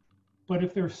 but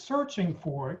if they're searching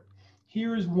for it,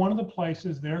 here's one of the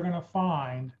places they're going to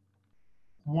find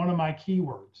one of my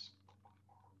keywords.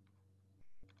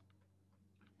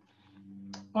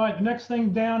 All right, the next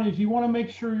thing down is you want to make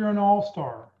sure you're an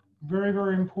all-star. Very,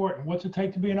 very important. What's it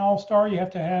take to be an all-star? You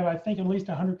have to have, I think, at least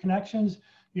 100 connections.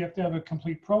 You have to have a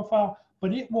complete profile,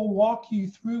 but it will walk you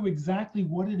through exactly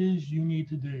what it is you need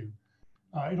to do.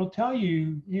 It'll tell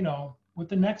you, what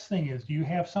the next thing is. Do you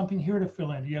have something here to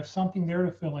fill in? Do you have something there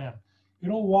to fill in?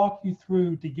 It'll walk you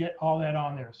through to get all that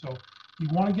on there. So you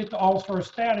want to get the all-star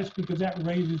status because that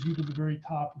raises you to the very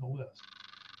top of the list.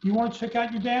 You want to check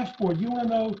out your dashboard. You want to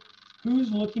know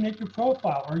who's looking at your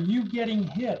profile. Are you getting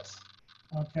hits?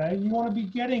 Okay, you want to be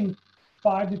getting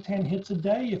 5 to 10 hits a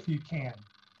day if you can,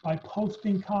 by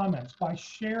posting comments, by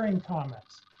sharing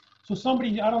comments. So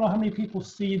somebody, I don't know how many people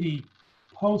see the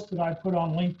post that I put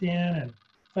on LinkedIn and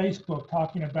Facebook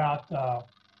talking about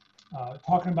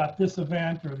this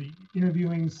event, or the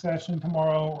interviewing session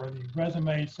tomorrow, or the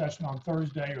resume session on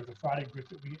Thursday, or the Friday group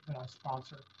that I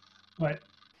sponsor. But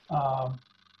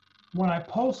when I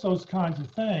post those kinds of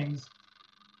things,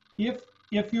 if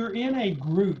you're in a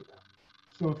group,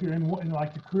 so if you're in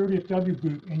like the CareerDFW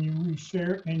group and you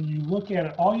reshare and you look at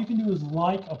it, all you can do is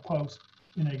like a post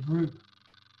in a group.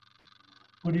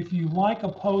 But if you like a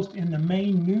post in the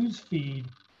main news feed,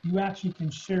 you actually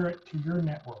can share it to your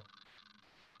network.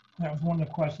 That was one of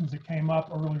the questions that came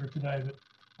up earlier today that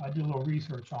I did a little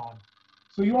research on.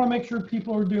 So you want to make sure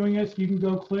people are doing this. You can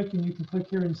go click, and you can click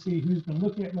here and see who's been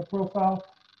looking at my profile.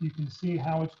 You can see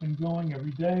how it's been going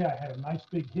every day. I had a nice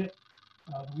big hit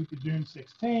the week of June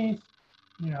 16th.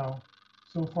 You know,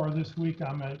 so far this week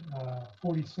I'm at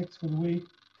 46 for the week.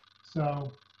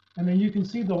 So, and then you can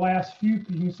see the last few,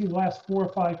 you can see the last 4 or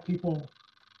 5 people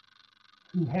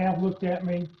who have looked at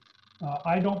me.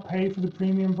 I don't pay for the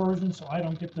premium version, so I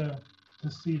don't get to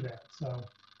see that. So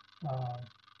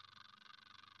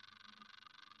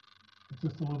it's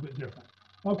just a little bit different.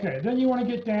 Okay, then you want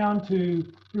to get down to,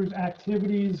 here's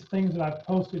activities, things that I've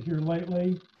posted here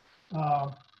lately.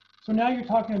 So now you're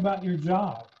talking about your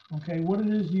job. Okay, what it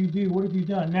is you do, what have you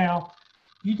done? Now,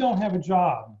 you don't have a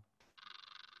job.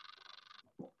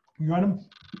 You're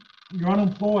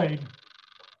unemployed.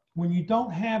 When you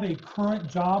don't have a current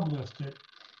job listed,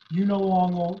 you no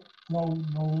longer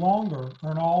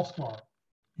are an all-star.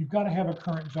 You've got to have a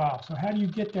current job. So how do you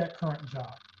get that current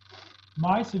job?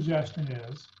 My suggestion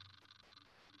is,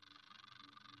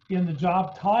 in the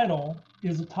job title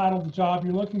is the title of the job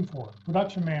you're looking for.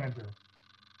 Production manager,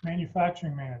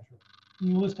 manufacturing manager.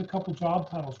 You list a couple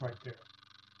job titles right there.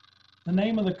 The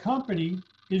name of the company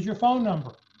is your phone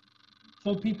number,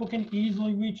 so people can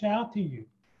easily reach out to you.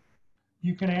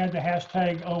 You can add the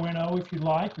hashtag ONO if you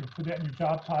like, or put that in your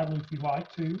job title if you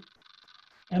like to.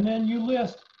 And then you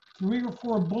list 3 or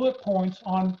 4 bullet points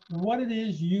on what it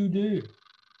is you do,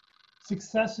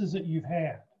 successes that you've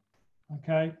had,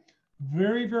 okay?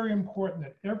 Very, very important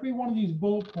that every one of these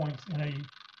bullet points in a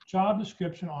job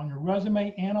description on your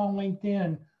resume and on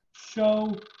LinkedIn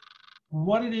show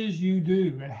what it is you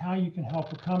do and how you can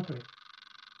help a company.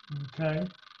 Okay,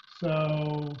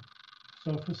 so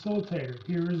facilitator,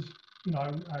 here's, you know,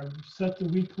 I set the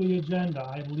weekly agenda,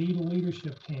 I lead a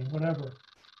leadership team, whatever,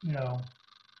 you know,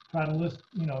 try to list,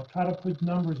 you know, try to put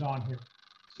numbers on here.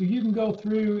 So you can go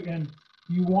through and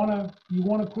you want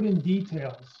to put in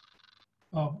details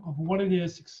of what it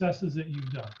is, successes that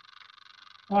you've done.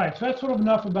 All right, so that's sort of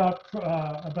enough about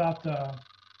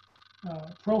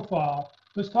profile.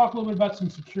 Let's talk a little bit about some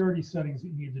security settings that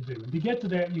you need to do. And to get to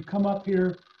that, you come up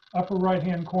here, upper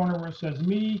right-hand corner where it says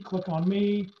me, click on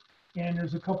me, and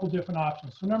there's a couple different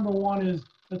options. So number one is,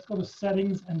 let's go to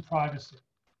settings and privacy.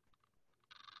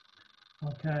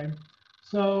 Okay,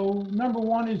 so number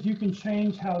one is you can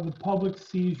change how the public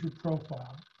sees your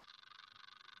profile.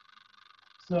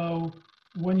 So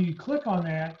when you click on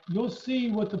that, you'll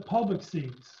see what the public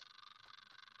sees.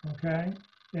 Okay,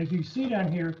 as you see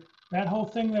down here, that whole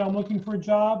thing that I'm looking for a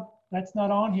job, that's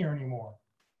not on here anymore.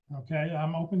 Okay,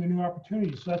 I'm open to new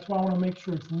opportunities. So that's why I want to make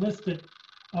sure it's listed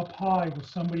up high where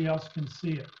somebody else can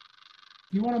see it.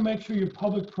 You want to make sure your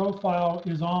public profile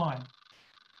is on.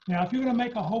 Now, if you're going to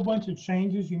make a whole bunch of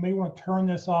changes, you may want to turn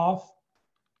this off,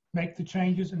 make the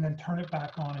changes, and then turn it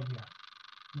back on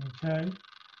again.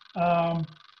 Okay.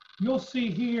 You'll see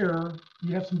here,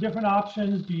 you have some different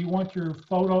options. Do you want your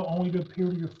photo only to appear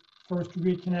to your first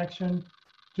degree connection,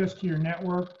 just to your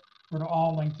network, or to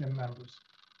all LinkedIn members?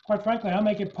 Quite frankly, I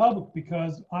make it public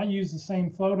because I use the same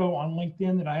photo on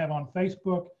LinkedIn that I have on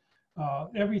Facebook,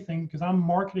 everything, because I'm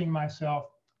marketing myself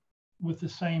with the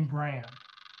same brand.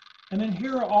 And then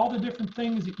here are all the different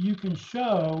things that you can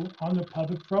show on the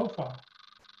public profile.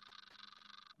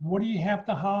 What do you have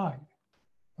to hide?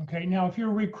 Okay, now if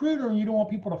you're a recruiter and you don't want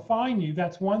people to find you,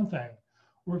 that's one thing.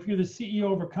 Or if you're the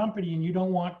CEO of a company and you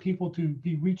don't want people to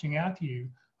be reaching out to you,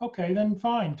 okay, then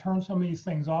fine, turn some of these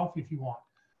things off if you want.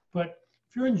 But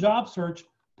if you're in job search,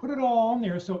 put it all on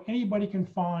there so anybody can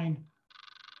find,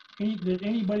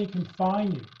 anybody can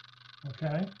find you,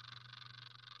 okay?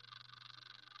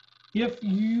 If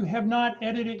you have not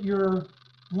edited your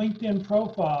LinkedIn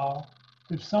profile,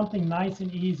 with something nice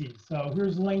and easy. So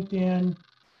here's LinkedIn.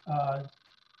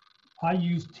 I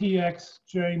use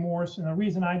TXJ Morse, and the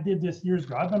reason I did this years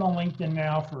ago, I've been on LinkedIn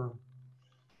now for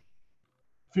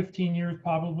 15 years,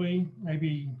 probably,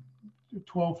 maybe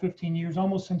 12, 15 years,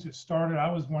 almost since it started.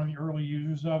 I was one of the early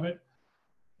users of it.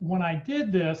 When I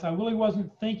did this, I really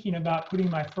wasn't thinking about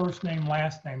putting my first name,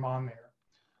 last name on there.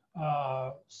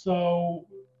 So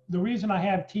the reason I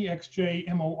have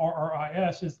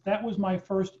TXJMORRIS is that was my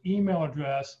first email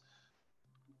address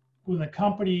with the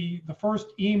company, the first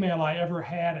email I ever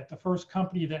had at the first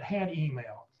company that had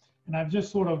email. And I've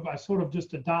just sort of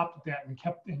just adopted that and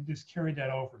just carried that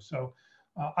over. So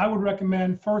I would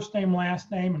recommend first name,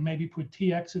 last name, and maybe put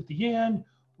TX at the end,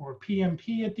 or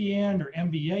PMP at the end, or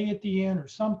MBA at the end, or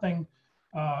something.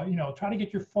 You know, try to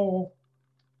get your full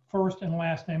first and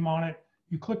last name on it.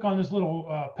 You click on this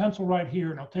little pencil right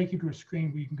here, and it'll take you to a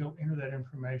screen where you can go enter that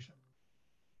information.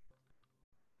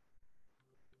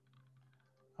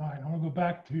 All right, I'm going to go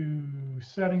back to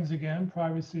settings again,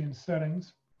 privacy and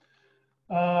settings.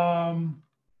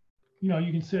 You know,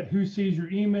 you can set who sees your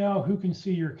email, who can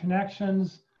see your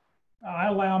connections. I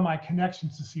allow my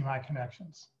connections to see my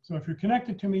connections. So if you're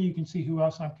connected to me, you can see who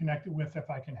else I'm connected with if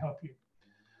I can help you.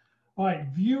 All right,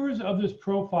 viewers of this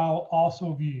profile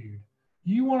also viewed.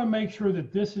 You want to make sure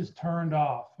that this is turned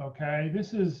off, okay?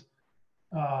 This is,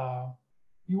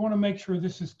 you want to make sure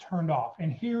this is turned off,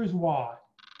 and here's why.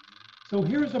 So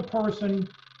here's a person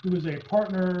who is a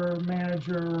partner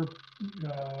manager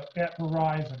at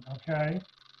Verizon, okay?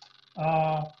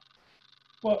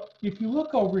 But if you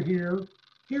look over here,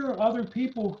 here are other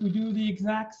people who do the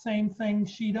exact same thing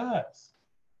she does.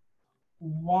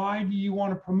 Why do you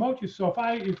want to promote you? So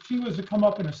if she was to come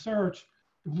up in a search,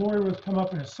 if Lori was to come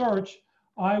up in a search,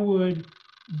 I would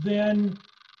then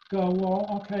go, well,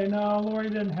 okay, no, Lori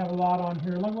didn't have a lot on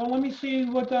here. Well, let me see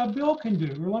what Bill can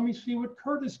do, or let me see what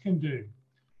Curtis can do.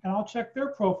 And I'll check their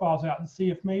profiles out and see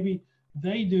if maybe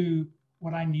they do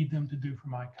what I need them to do for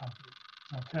my company,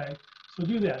 okay? So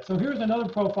do that. So here's another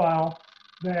profile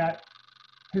that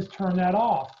has turned that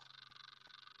off,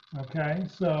 okay?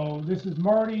 So this is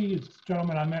Marty, it's a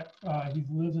gentleman I met, he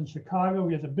lives in Chicago.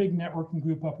 He has a big networking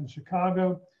group up in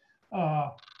Chicago.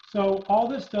 So all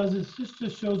this does is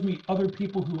just shows me other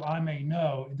people who I may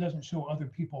know. It doesn't show other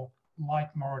people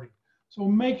like Marty. So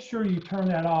make sure you turn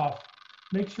that off.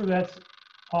 Make sure that's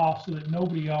off so that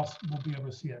nobody else will be able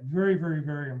to see it. Very, very,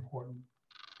 very important.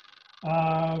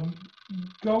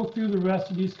 Go through the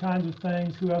rest of these kinds of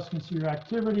things. Who else can see your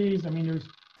activities? I mean, there's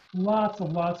lots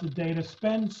of data.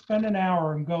 Spend an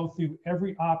hour and go through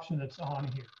every option that's on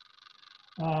here.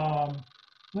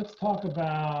 Let's talk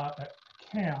about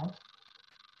account.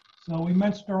 So we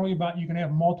mentioned earlier about you can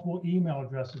have multiple email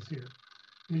addresses here.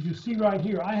 As you see right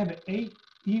here, I have 8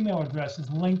 email addresses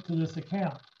linked to this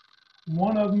account.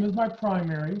 One of them is my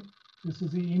primary. This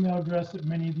is the email address that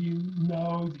many of you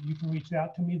know that you can reach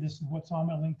out to me. This is what's on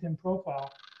my LinkedIn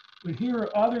profile. But here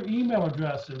are other email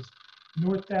addresses.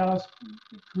 North Dallas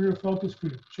Career Focus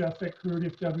Group, Jeff at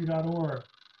CareerDFW.org,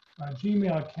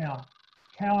 Gmail account,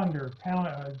 calendar,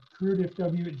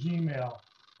 CareerDFW at Gmail.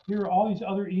 Here are all these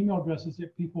other email addresses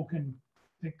that people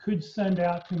that could send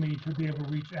out to me to be able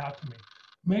to reach out to me.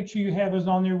 Make sure you have those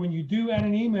on there. When you do add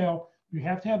an email, you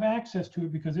have to have access to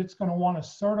it because it's going to want to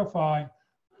certify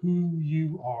who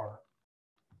you are.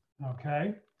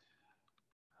 Okay.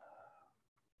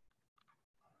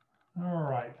 All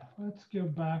right, let's go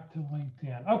back to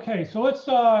LinkedIn. Okay, so let's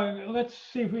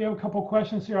see if we have a couple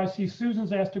questions here. I see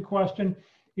Susan's asked a question.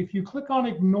 If you click on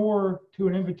ignore to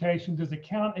an invitation, does it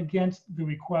count against the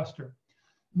requester?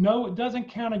 No, it doesn't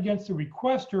count against the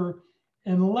requester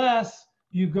unless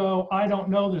you go, I don't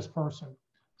know this person.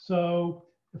 So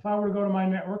if I were to go to my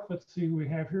network, let's see who we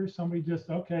have here. Somebody just,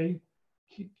 okay,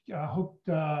 Keith, I hope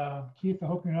you're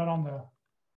not on the,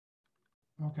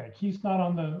 okay, Keith's not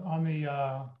on the,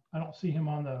 I don't see him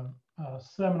on the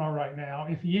seminar right now.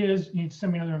 If he is, you need to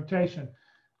send me another invitation.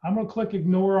 I'm gonna click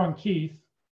ignore on Keith.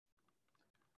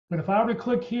 But if I were to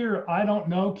click here, I don't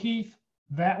know Keith,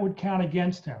 that would count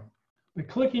against him. But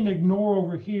clicking ignore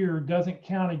over here doesn't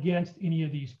count against any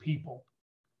of these people.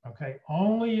 Okay,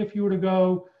 only if you were to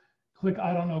go click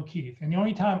I don't know Keith. And the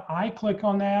only time I click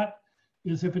on that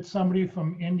is if it's somebody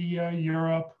from India,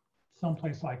 Europe,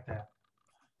 someplace like that.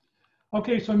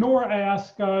 Okay, so Nora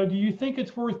asked, do you think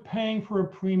it's worth paying for a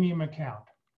premium account?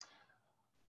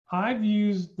 I've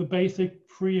used the basic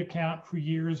free account for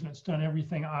years and it's done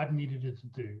everything I've needed it to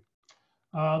do.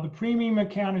 The premium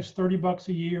account is $30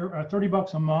 a year,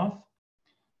 $30 a month.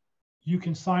 You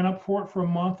can sign up for it for a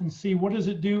month and see what does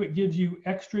it do. It gives you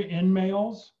extra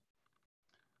in-mails,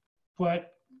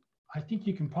 but I think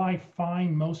you can probably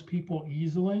find most people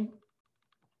easily.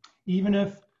 Even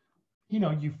if,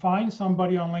 you find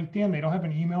somebody on LinkedIn, they don't have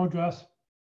an email address,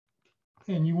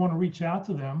 and you want to reach out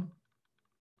to them,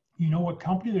 you know what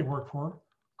company they work for,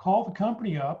 call the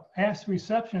company up, ask the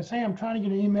receptionist, hey, I'm trying to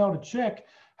get an email to Chick.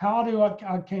 How do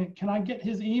can I get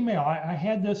his email? I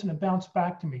had this and it bounced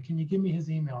back to me. Can you give me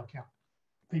his email account?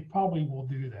 They probably will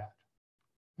do that.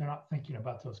 They're not thinking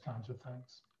about those kinds of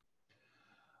things.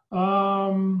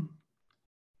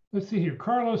 Let's see here.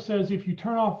 Carlos says, if you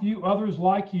turn off view others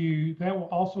like you, that will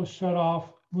also shut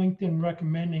off LinkedIn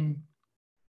recommending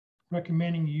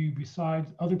you besides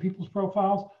other people's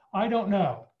profiles. I don't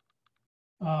know.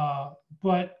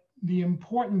 But the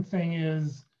important thing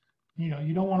is,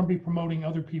 you don't want to be promoting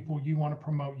other people. You want to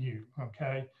promote you.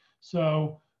 Okay.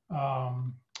 So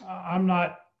I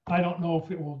don't know if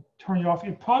it will turn you off.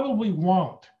 It probably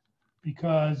won't,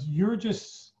 because you're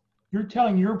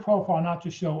telling your profile not to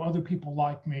show other people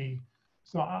like me.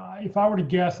 So if I were to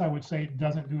guess, I would say it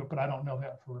doesn't do it, but I don't know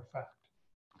that for a fact.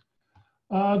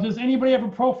 Does anybody have a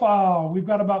profile? We've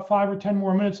got about 5 or 10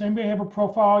 more minutes. Anybody have a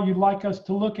profile you'd like us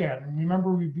to look at? And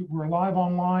remember, we're live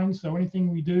online, so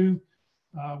anything we do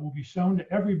will be shown to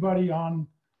everybody online.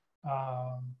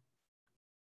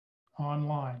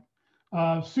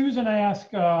 Susan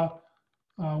asked,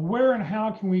 where and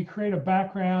how can we create a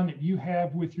background that you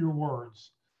have with your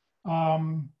words? I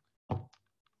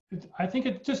think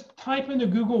it's just type into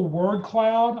Google Word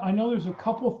Cloud. I know there's a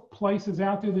couple places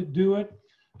out there that do it.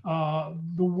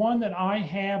 The one that I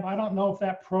have, I don't know if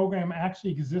that program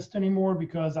actually exists anymore,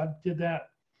 because I did that,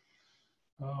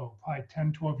 probably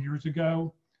 10, 12 years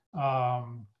ago.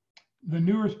 The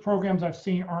newest programs I've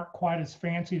seen aren't quite as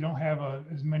fancy, don't have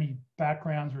as many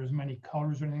backgrounds or as many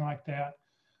colors or anything like that.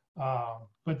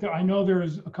 But I know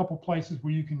there's a couple places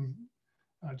where you can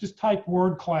just type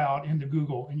word cloud into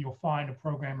Google and you'll find a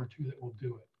program or two that will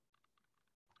do it.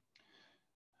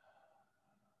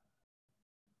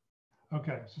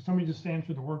 Okay, so somebody just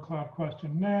answered the word cloud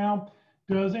question now.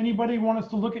 Does anybody want us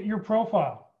to look at your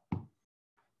profile?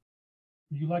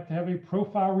 Would you like to have a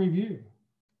profile review?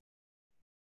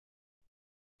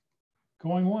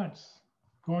 Going once,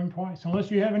 going twice. Unless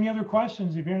you have any other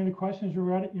questions. If you have any questions,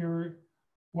 you're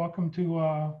welcome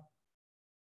to,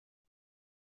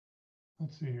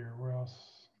 let's see here, where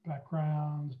else?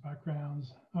 Backgrounds.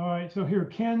 All right, so here,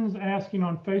 Ken's asking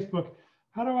on Facebook,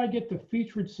 how do I get the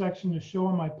featured section to show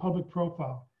on my public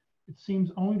profile? It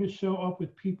seems only to show up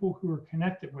with people who are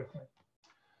connected with me.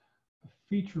 The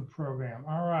feature program.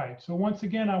 All right. So once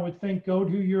again, I would think go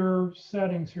to your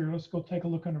settings here. Let's go take a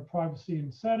look under privacy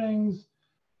and settings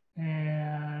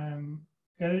and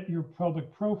edit your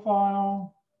public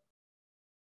profile.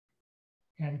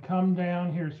 And come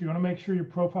down here. So you want to make sure your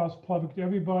profile is public to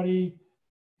everybody.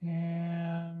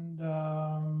 And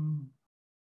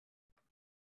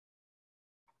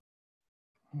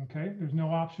okay, there's no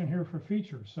option here for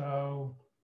feature. So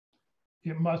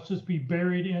it must just be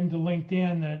buried into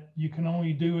LinkedIn that you can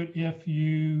only do it if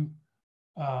you,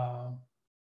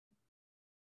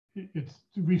 it's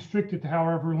restricted to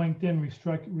however LinkedIn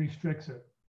restricts it.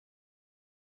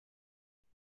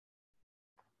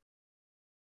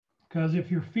 Because if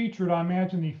you're featured, I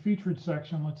imagine the featured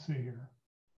section, let's see here.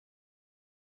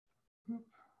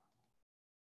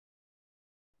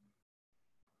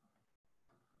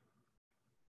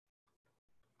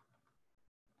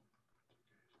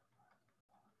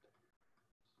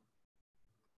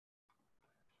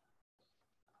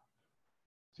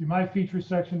 See, my featured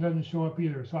section doesn't show up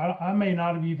either. So I may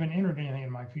not have even entered anything in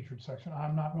my featured section.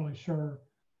 I'm not really sure.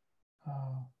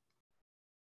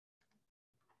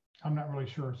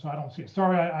 So I don't see it.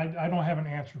 Sorry, I don't have an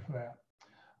answer for that.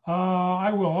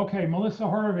 I will. Okay, Melissa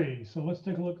Harvey. So let's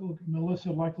take a look. Melissa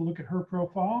would like to look at her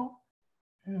profile.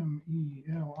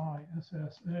 MELISSAHAR.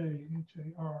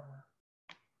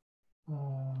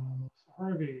 Melissa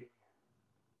Harvey.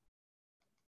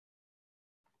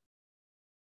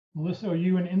 Melissa, are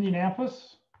you in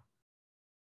Indianapolis?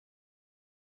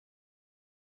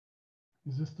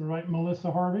 Is this the right Melissa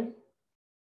Harvey?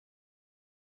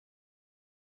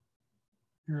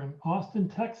 You're in Austin,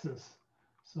 Texas.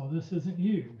 So this isn't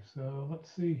you. So let's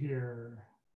see here.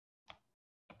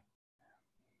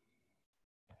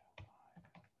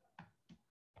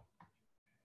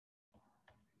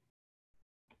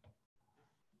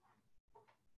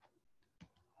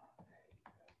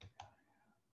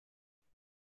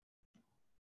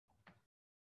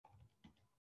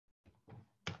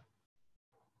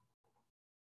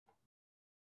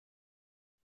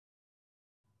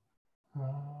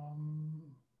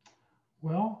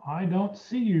 Well, I don't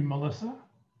see you, Melissa.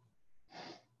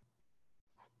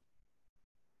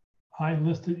 I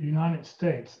listed United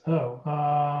States. Oh,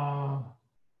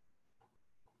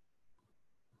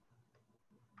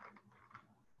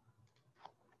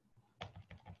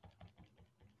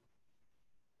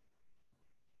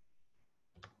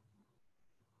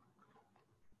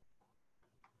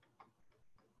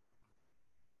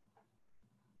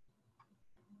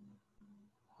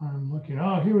 I'm looking.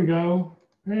 Oh, here we go.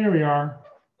 There we are.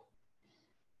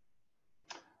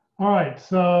 All right,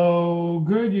 so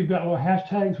good. You've got little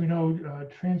hashtags. We know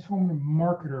transformative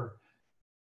marketer,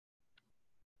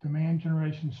 demand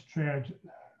generation strategy.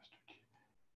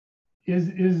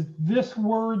 Is this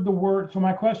word the word? So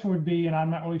my question would be, and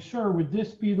I'm not really sure, would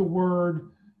this be the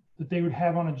word that they would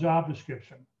have on a job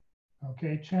description?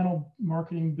 Okay, channel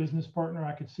marketing business partner,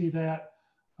 I could see that.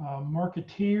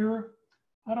 Marketeer,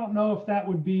 I don't know if that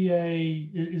would be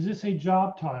is this a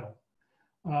job title?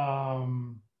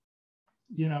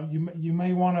 You know, you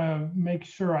may want to make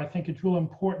sure, I think it's real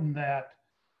important that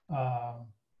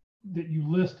that you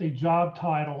list a job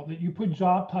title, that you put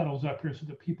job titles up here so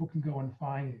that people can go and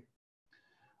find you.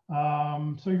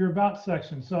 So your about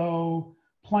section. So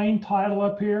plain title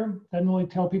up here doesn't really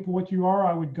tell people what you are.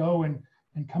 I would go and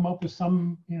come up with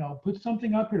some, you know, put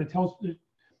something up here to tell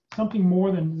something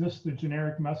more than just the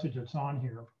generic message that's on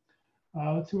here.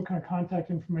 Let's see what kind of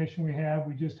contact information we have.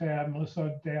 We just have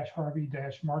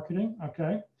Melissa-Harvey-marketing.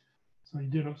 Okay, so you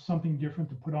did something different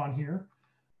to put on here.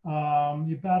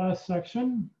 The about us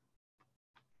section.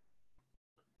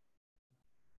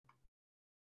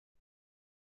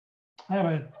 I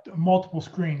have multiple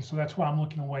screens, so that's why I'm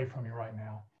looking away from you right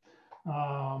now.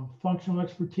 Functional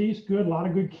expertise, good. A lot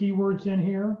of good keywords in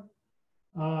here.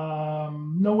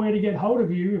 No way to get hold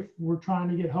of you if we're trying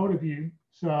to get hold of you.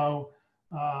 So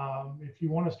if you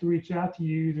want us to reach out to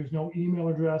you, there's no email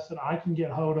address that I can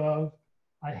get hold of.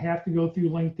 I have to go through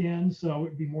LinkedIn, so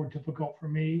it'd be more difficult for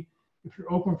me. If you're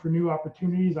open for new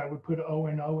opportunities, I would put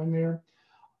O&O in there.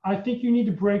 I think you need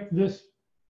to break this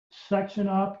section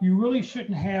up. You really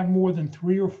shouldn't have more than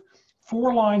 3 or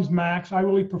 4 lines max. I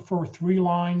really prefer 3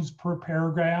 lines per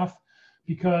paragraph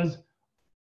because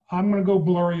I'm going to go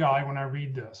blurry eye when I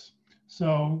read this.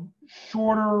 So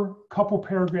shorter couple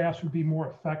paragraphs would be more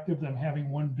effective than having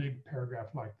one big paragraph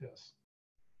like this.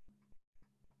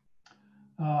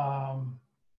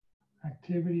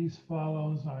 Activities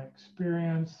follows on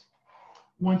experience.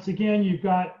 Once again, you've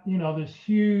got, you know, this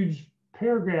huge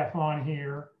paragraph on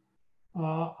here.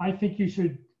 I think you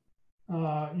should,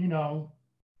 you know,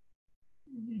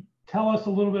 tell us a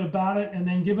little bit about it and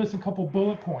then give us a couple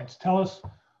bullet points.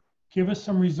 Give us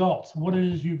some results, what it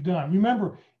is you've done.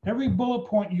 Remember, every bullet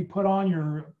point you put on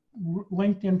your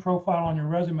LinkedIn profile, on your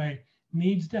resume,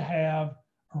 needs to have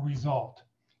a result.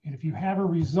 And if you have a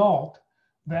result,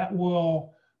 that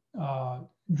will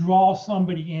draw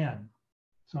somebody in.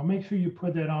 So make sure you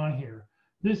put that on here.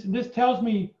 This tells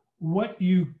me what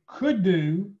you could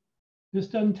do. This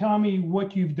doesn't tell me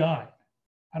what you've done.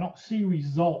 I don't see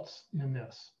results in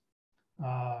this.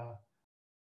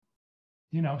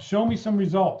 You know, show me some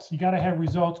results. You got to have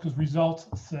results because results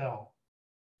sell.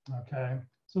 Okay,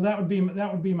 so that would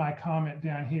be my comment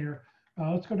down here.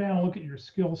 Let's go down and look at your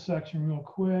skills section real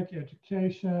quick.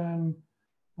 Education,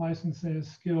 licenses,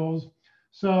 skills.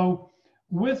 So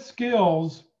with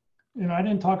skills, and I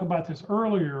didn't talk about this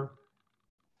earlier,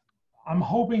 I'm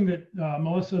hoping that,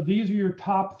 Melissa, these are your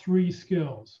top 3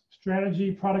 skills: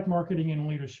 strategy, product marketing, and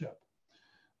leadership.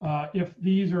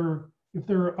 If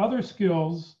there are other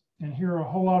skills, and here are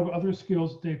a whole lot of other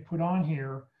skills that they've put on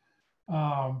here,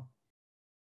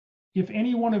 if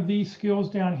any one of these skills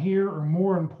down here are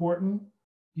more important,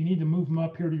 you need to move them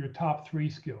up here to your top 3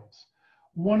 skills.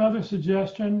 One other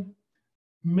suggestion,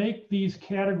 make these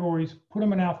categories, put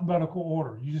them in alphabetical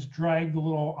order. You just drag the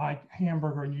little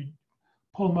hamburger and you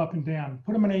pull them up and down.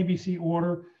 Put them in ABC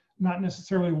order, not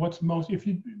necessarily what's most.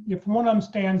 If one of them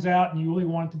stands out and you really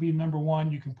want it to be number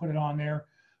 1, you can put it on there.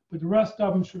 But the rest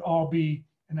of them should all be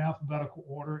in alphabetical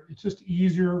order. It's just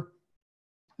easier.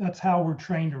 That's how we're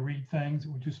trained to read things.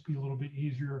 It would just be a little bit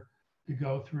easier to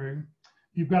go through.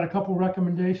 You've got a couple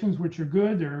recommendations, which are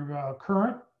good. They're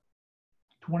current,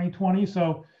 2020.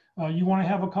 So you want to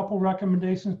have a couple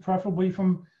recommendations, preferably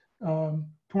from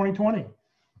 2020.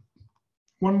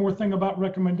 One more thing about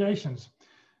recommendations.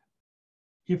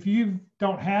 If you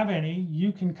don't have any,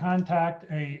 you can contact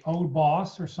an old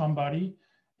boss or somebody,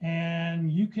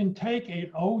 and you can take an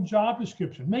old job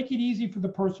description. Make it easy for the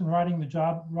person writing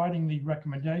the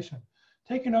recommendation.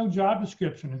 Take an old job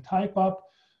description and type up,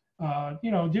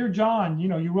 you know, dear John, you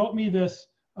know, you wrote me this,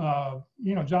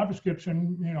 you know, job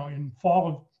description, you know, in fall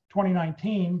of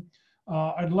 2019.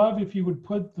 I'd love if you would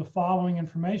put the following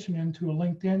information into a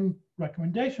LinkedIn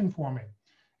recommendation for me.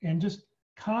 and just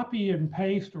copy and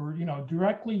paste, or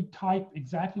directly type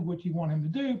exactly what you want him to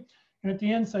do. And at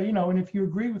the end say, and if you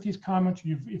agree with these comments,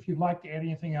 if you'd like to add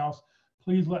anything else,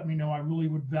 please let me know. I really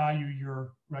would value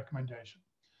your recommendation.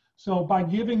 So by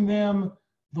giving them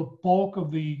the bulk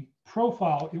of the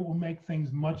profile, it will make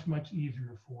things much, much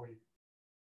easier for you.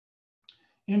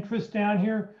 Interest down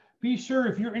here. Be sure,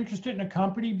 if you're interested in a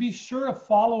company, be sure to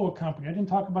follow a company. I didn't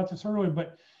talk about this earlier,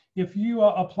 but if you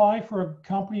apply for a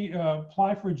company,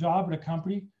 apply for a job at a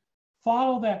company,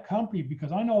 follow that company,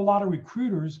 because I know a lot of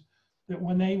recruiters that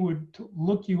when they would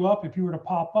look you up, if you were to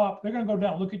pop up, they're going to go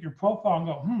down and look at your profile and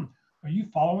go, are you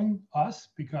following us?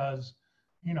 Because,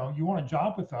 you want a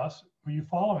job with us. Are you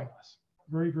following us?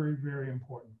 Very, very, very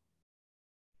important.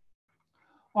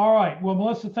 All right. Well,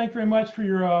 Melissa, thank you very much for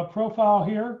your profile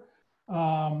here.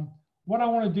 What I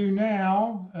want to do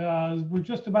now is we're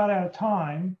just about out of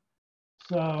time.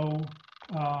 So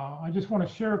I just want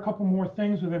to share a couple more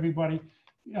things with everybody.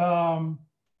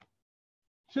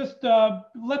 Just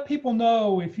let people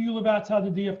know, if you live outside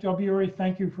the DFW area,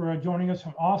 thank you for joining us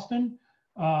from Austin.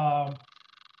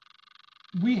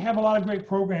 We have a lot of great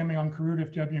programming on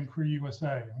CareerDFW and Career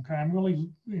USA. Okay, I'm really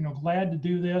glad to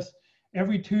do this.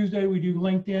 Every Tuesday we do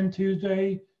LinkedIn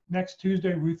Tuesday. Next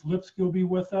Tuesday, Ruth Lipsky will be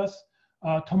with us.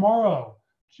 Tomorrow,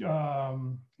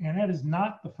 and that is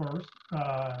not the first,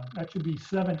 that should be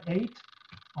 7/8.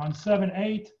 On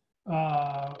 7/8,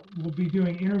 we'll be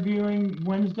doing interviewing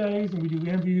Wednesdays, and we do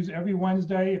interviews every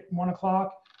Wednesday at 1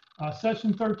 o'clock.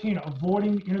 Session 13,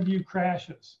 avoiding interview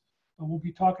crashes. We'll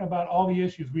be talking about all the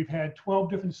issues. We've had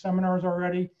 12 different seminars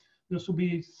already. This will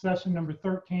be session number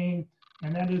 13,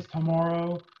 and that is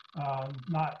tomorrow,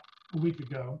 not a week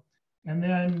ago. And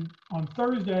then on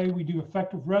Thursday, we do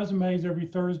effective resumes every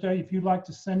Thursday. If you'd like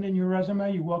to send in your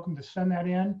resume, you're welcome to send that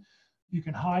in. You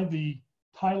can hide the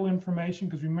title information,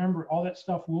 because remember, all that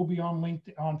stuff will be on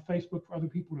LinkedIn, on Facebook for other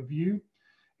people to view.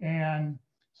 And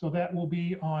so that will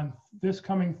be on this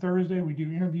coming Thursday. We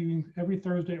do interviewing every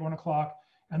Thursday at 1 o'clock.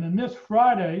 And then this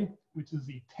Friday, which is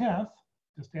the 10th,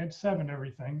 just add 7 to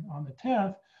everything, on the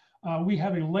 10th, we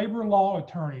have a labor law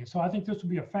attorney. So I think this will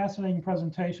be a fascinating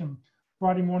presentation.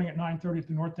 Friday morning at 9:30 at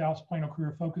the North Dallas Plano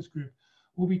Career Focus Group.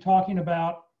 We'll be talking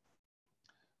about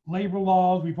labor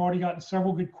laws. We've already gotten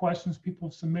several good questions people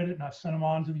have submitted, and I've sent them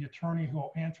on to the attorney who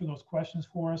will answer those questions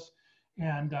for us.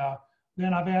 And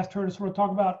then I've asked her to sort of talk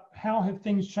about how have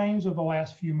things changed over the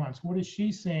last few months. What is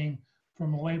she seeing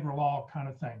from a labor law kind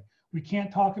of thing? We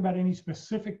can't talk about any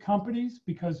specific companies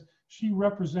because she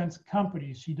represents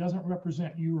companies. She doesn't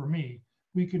represent you or me.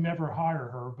 We could never hire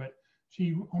her, but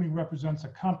she only represents a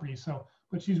company. So,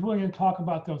 but she's willing to talk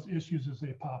about those issues as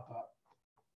they pop up.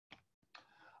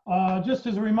 Just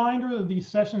as a reminder, these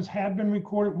sessions have been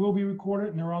recorded, will be recorded,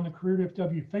 and they're on the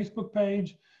CareerDFW Facebook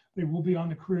page. They will be on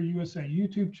the Career USA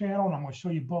YouTube channel, and I'm going to show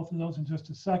you both of those in just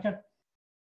a second.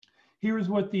 Here's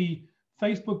what the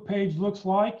Facebook page looks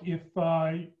like. If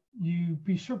you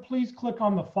be sure, please click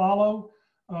on the follow.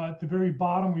 At the very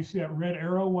bottom, we see that red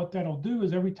arrow. What that'll do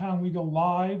is every time we go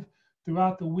live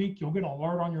throughout the week, you'll get an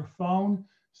alert on your phone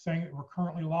saying that we're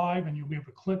currently live, and you'll be able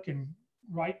to click and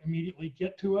immediately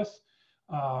get to us.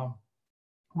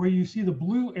 Where you see the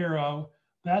blue arrow,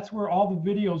 that's where all the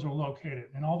videos are located,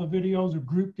 and all the videos are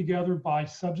grouped together by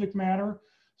subject matter.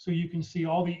 So you can see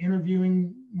all the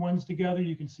interviewing ones together.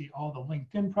 You can see all the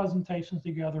LinkedIn presentations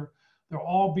together. They'll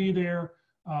all be there,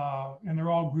 and they're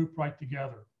all grouped right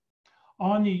together.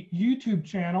 On the YouTube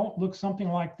channel, it looks something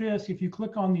like this. If you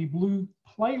click on the blue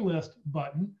playlist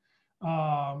button,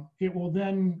 it will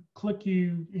then click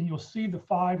you, and you'll see the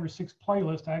 5 or 6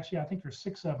 playlists. Actually, I think there's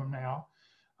 6 of them now.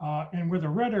 And where the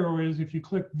red arrow is, if you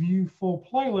click view full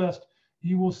playlist,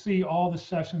 you will see all the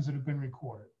sessions that have been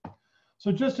recorded.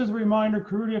 So just as a reminder,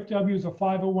 CareerDFW is a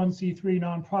 501c3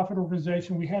 nonprofit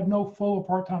organization. We have no full or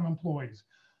part-time employees.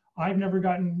 I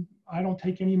don't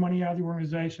take any money out of the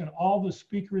organization. All the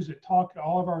speakers that talk at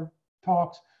all of our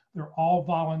talks, they're all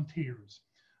volunteers.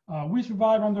 We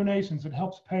survive on donations. It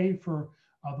helps pay for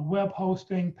the web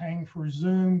hosting, paying for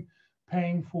Zoom,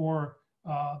 paying for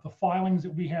the filings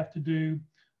that we have to do.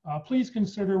 Please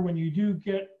consider when you do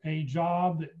get a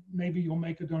job that maybe you'll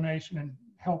make a donation and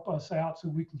help us out so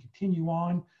we can continue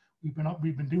on. We've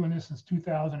been doing this since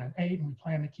 2008, and we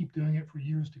plan to keep doing it for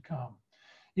years to come.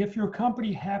 If your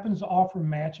company happens to offer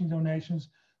matching donations,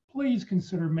 please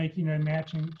consider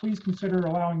please consider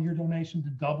allowing your donation to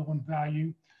double in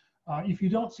value. If you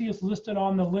don't see us listed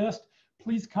on the list,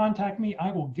 please contact me.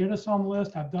 I will get us on the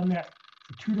list. I've done that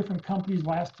for 2 different companies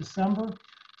last December.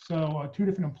 So 2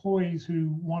 different employees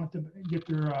who wanted to get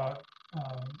their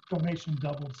donation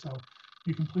doubled. So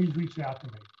you can please reach out to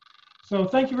me. So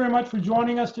thank you very much for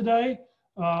joining us today.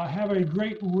 Have a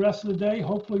great rest of the day.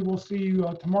 Hopefully we'll see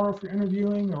you tomorrow for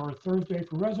interviewing, or Thursday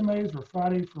for resumes, or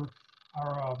Friday for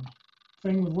our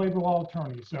thing with labor law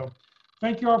attorneys. So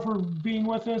thank you all for being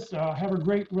with us. Have a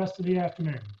great rest of the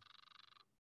afternoon.